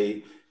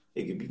Jay.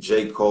 It could be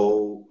J.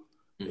 Cole.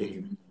 It Mm-hmm.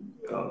 could be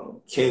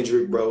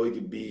Kendrick, bro. It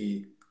could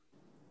be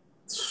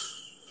So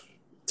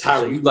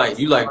Tyrese.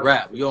 you like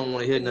rap. You don't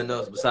want to hear nothing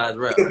else besides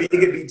rap. It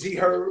could be G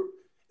Herb.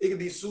 It could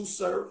be Sue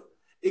Surf.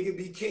 It could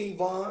be King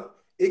Von.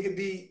 It could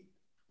be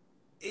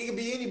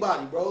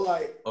anybody, bro.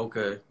 Like,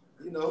 Okay.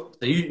 you know.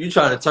 So you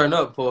trying to turn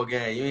up for a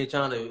game. You ain't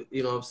trying to,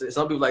 you know what I'm saying?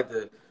 Some people like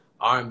to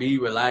R&B,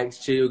 relax,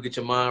 chill, get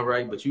your mind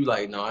right, but you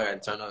like, no, I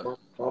got to turn up.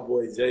 My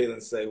boy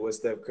Jalen say what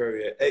Steph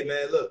Curry at. Hey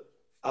man, look,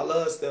 I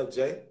love Steph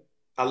J.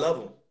 I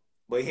love him.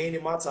 But he ain't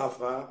in my top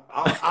five.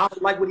 I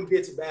don't like what he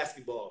did to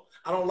basketball.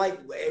 I don't like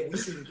hey, we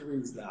shooting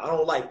threes now. I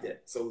don't like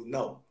that. So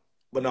no.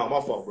 But no,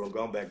 my fault, bro.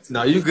 Going back to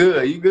No, you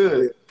good. You yeah.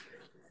 good.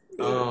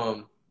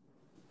 Yeah.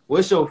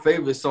 What's your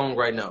favorite song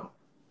right now?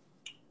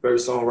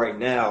 First song right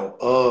now.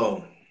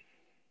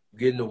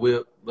 Get in the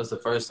whip. What's the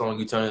first song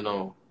you turn it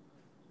on?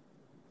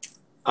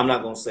 I'm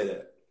not gonna say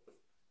that.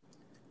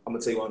 I'm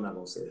gonna tell you why I'm not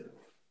gonna say that.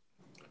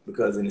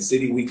 Because in the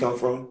city we come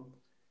from,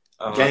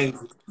 Uh-huh.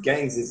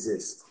 gangs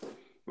exist,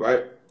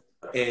 right?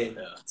 And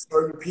Yeah.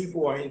 certain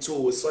people are into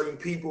it with certain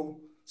people.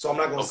 So I'm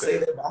not gonna say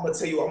Okay. that, but I'm gonna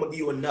tell you, I'm gonna give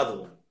you another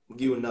one. I'm gonna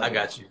give you another I one.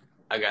 got you.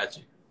 I got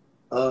you.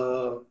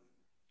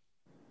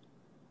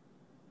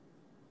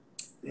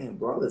 Damn,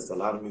 bro, I listen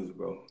to a lot of music,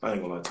 bro. I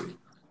ain't gonna lie to you.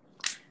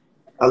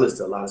 I listen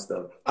to a lot of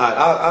stuff.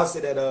 I'll say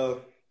that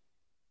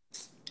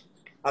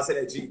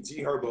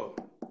G Herbo.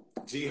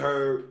 G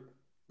Herb,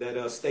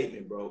 that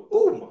statement, bro.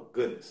 Oh my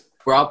goodness.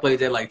 Bro, I played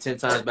that like 10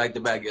 times back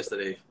to back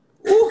yesterday.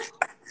 Ooh.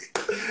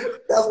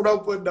 That's what I'm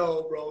putting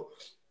on, bro.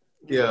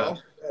 Yeah. I'm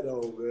putting that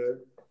on,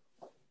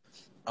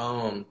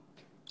 man.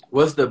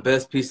 What's the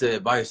best piece of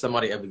advice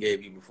somebody ever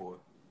gave you before?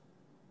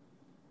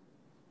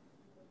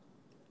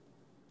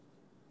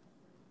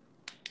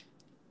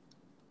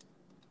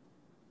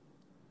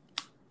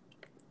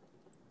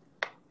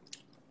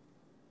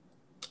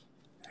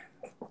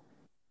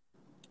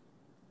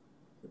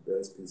 The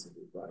best piece of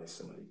advice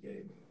somebody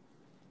gave me.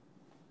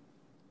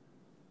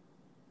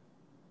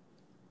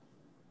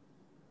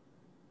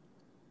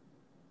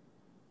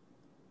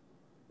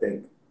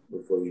 Think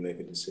before you make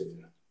a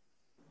decision.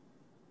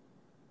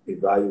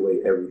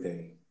 Evaluate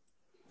everything.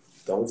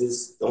 Don't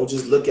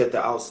just look at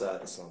the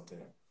outside of something.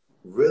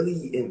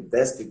 Really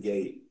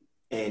investigate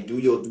and do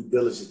your due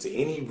diligence to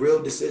any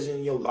real decision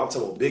in your life. I'm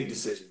talking about big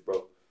decisions,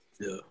 bro.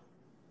 Yeah.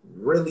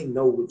 Really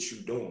know what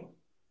you're doing.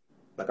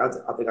 Like I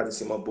think I just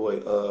see my boy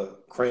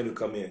Crane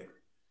come in,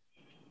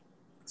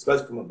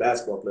 especially from a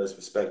basketball player's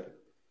perspective.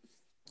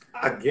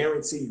 I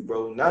guarantee you,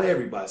 bro, not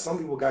everybody. Some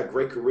people got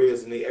great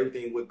careers and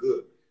everything went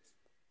good.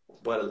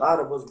 But a lot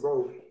of us,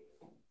 bro,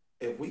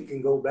 if we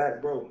can go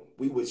back, bro,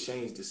 we would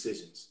change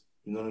decisions.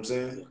 You know what I'm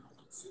saying?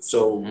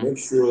 So Mm-hmm. make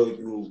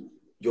sure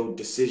your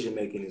decision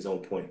making is on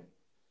point.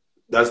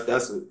 That's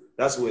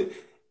what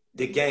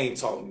the game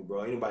taught me,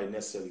 bro. Anybody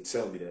necessarily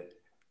tell me that.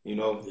 You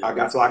know, Yeah. I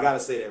gotta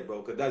say that,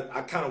 bro, because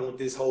I kind of want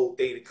this whole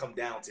thing to come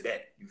down to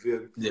that. You feel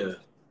me? Yeah.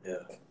 Yeah.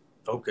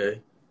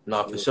 Okay.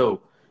 No, for Yeah. sure.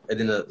 And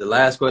then the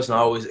last question I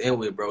always end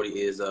with,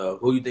 Brody, is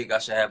who you think I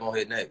should have on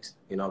here next?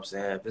 You know what I'm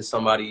saying? If it's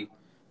somebody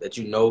that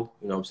you know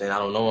what I'm saying? I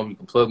don't know them, you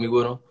can plug me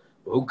with them.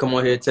 But who come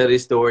on here, tell their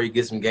story,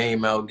 get some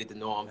game out, get to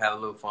know them, have a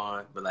little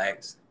fun,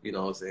 relax. You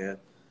know what I'm saying?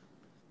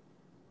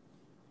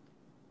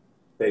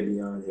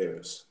 Fabian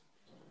Harris.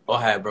 Or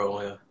have bro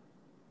on here.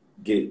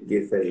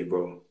 Get Faye,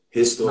 bro.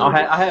 His No, story,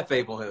 bro. I have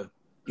Fabe on here.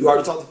 You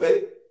already talked to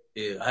Faye?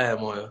 Yeah, I have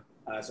him on here.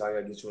 All right, so I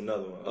gotta get you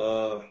another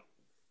one.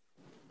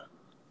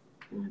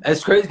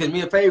 That's crazy because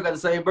me and Fabe got the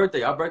same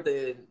birthday. Our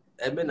birthday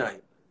at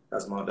midnight.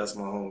 That's my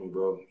homie,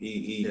 bro.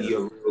 He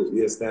Yeah.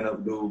 he a stand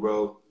up dude,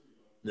 bro.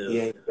 Yeah. He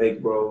ain't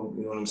fake, bro.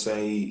 You know what I'm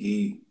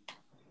saying?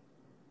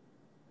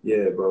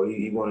 Yeah, bro.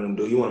 He one of them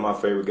dude. He one of my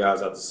favorite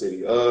guys out the city.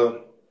 You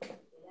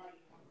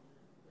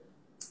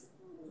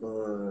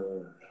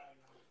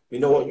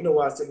know what? You know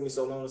why it's taking me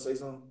so long to say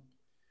something?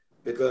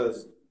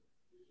 Because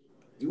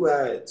you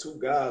had two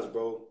guys,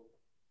 bro,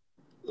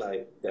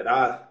 like that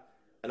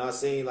I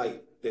seen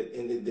like that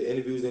in the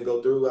interviews didn't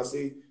go through. I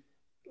see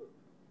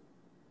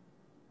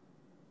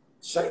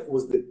Shaq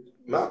was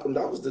Malcolm,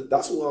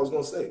 that's what I was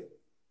gonna say.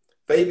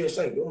 Fabian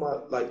Shank, they're my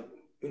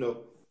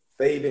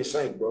Fabian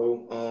Shank,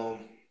 bro.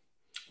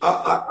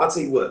 I'll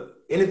tell you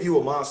what, interview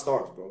with Mon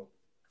Starks, bro.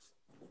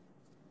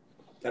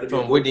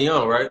 From Whitney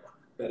Young, right?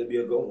 That'd be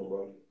a good one,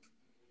 bro.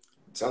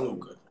 Tell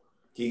him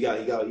he got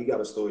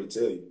a story to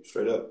tell you,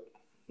 straight up.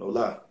 No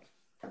lie.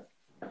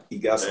 He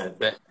got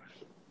something.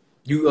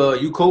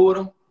 You cool with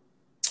him?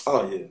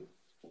 Oh yeah.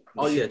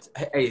 Oh yeah.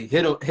 Hey,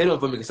 hit him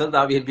for me. Cause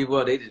sometimes I hit people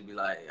up, they just be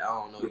like, I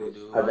don't know what to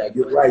do. Like,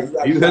 you're right.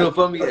 You hit him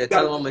for me and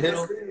tell him I'm gonna hit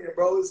him.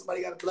 Bro,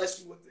 somebody gotta bless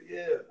you with it.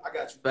 Yeah, I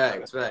got you.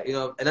 Facts. You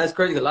know, and that's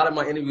crazy. A lot of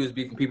my interviews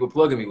be from people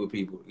plugging me with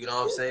people. You know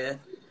what I'm saying?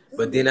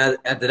 But then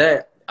after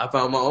that, I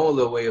found my own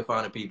little way of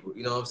finding people.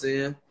 You know what I'm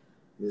saying?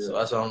 Yeah. So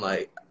that's why I'm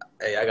like,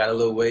 hey, I got a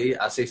little way.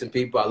 I see some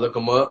people, I look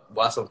them up,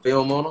 watch some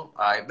film on them.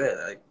 I bet.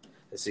 Like,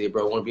 let's see,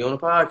 bro, want to be on the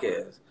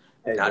podcast.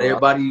 Hey, not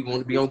everybody want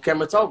to be on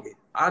camera talking.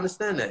 I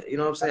understand that. You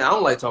know what I'm saying? I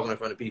don't like talking in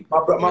front of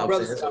people. My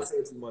brother said I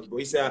say too much, bro.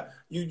 He said,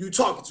 you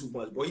talking too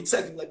much, bro. He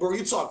texted me like, bro,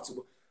 you talking too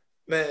much.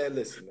 Man,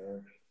 listen,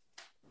 man.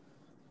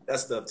 That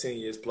stuff 10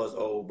 years plus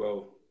old,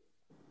 bro.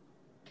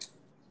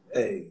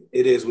 Hey,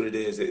 it is what it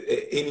is.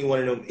 Any one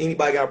of them,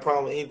 anybody got a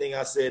problem with anything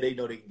I said, they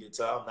know they can get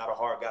to. I'm not a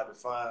hard guy to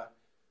find.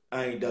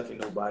 I ain't ducking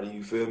nobody,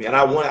 you feel me? And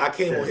I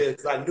came on here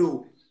because I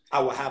knew I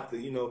would have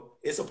to,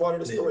 it's a part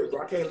of the story,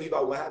 bro. I can't leave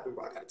out what happened,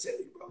 bro. I gotta tell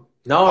you, bro.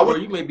 No, bro,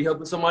 you may be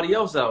helping somebody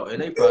else out in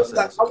their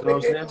process. Like, you know what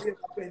I'm saying?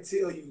 I can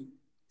tell you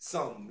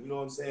something, you know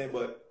what I'm saying?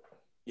 But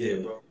yeah,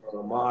 bro.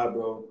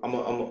 I'm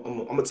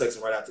gonna text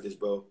him right after this,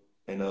 bro.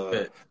 And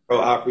bro,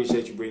 I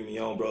appreciate you bringing me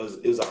on, bro.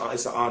 It's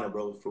an honor,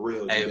 bro, for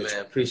real. Hey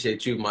man,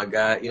 appreciate you, my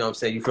guy. You know what I'm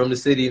saying? You from the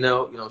city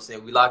now, you know what I'm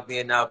saying? We locked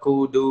in now,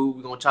 cool dude.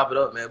 We gonna chop it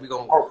up, man. We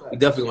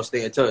definitely gonna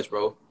stay in touch,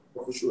 bro.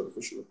 For sure.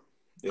 Yes,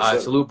 all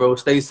right, salute, bro.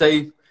 Stay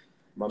safe.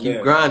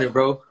 Keep grinding,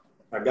 bro.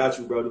 I got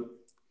you, brother.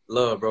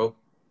 Love, bro.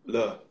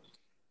 Love.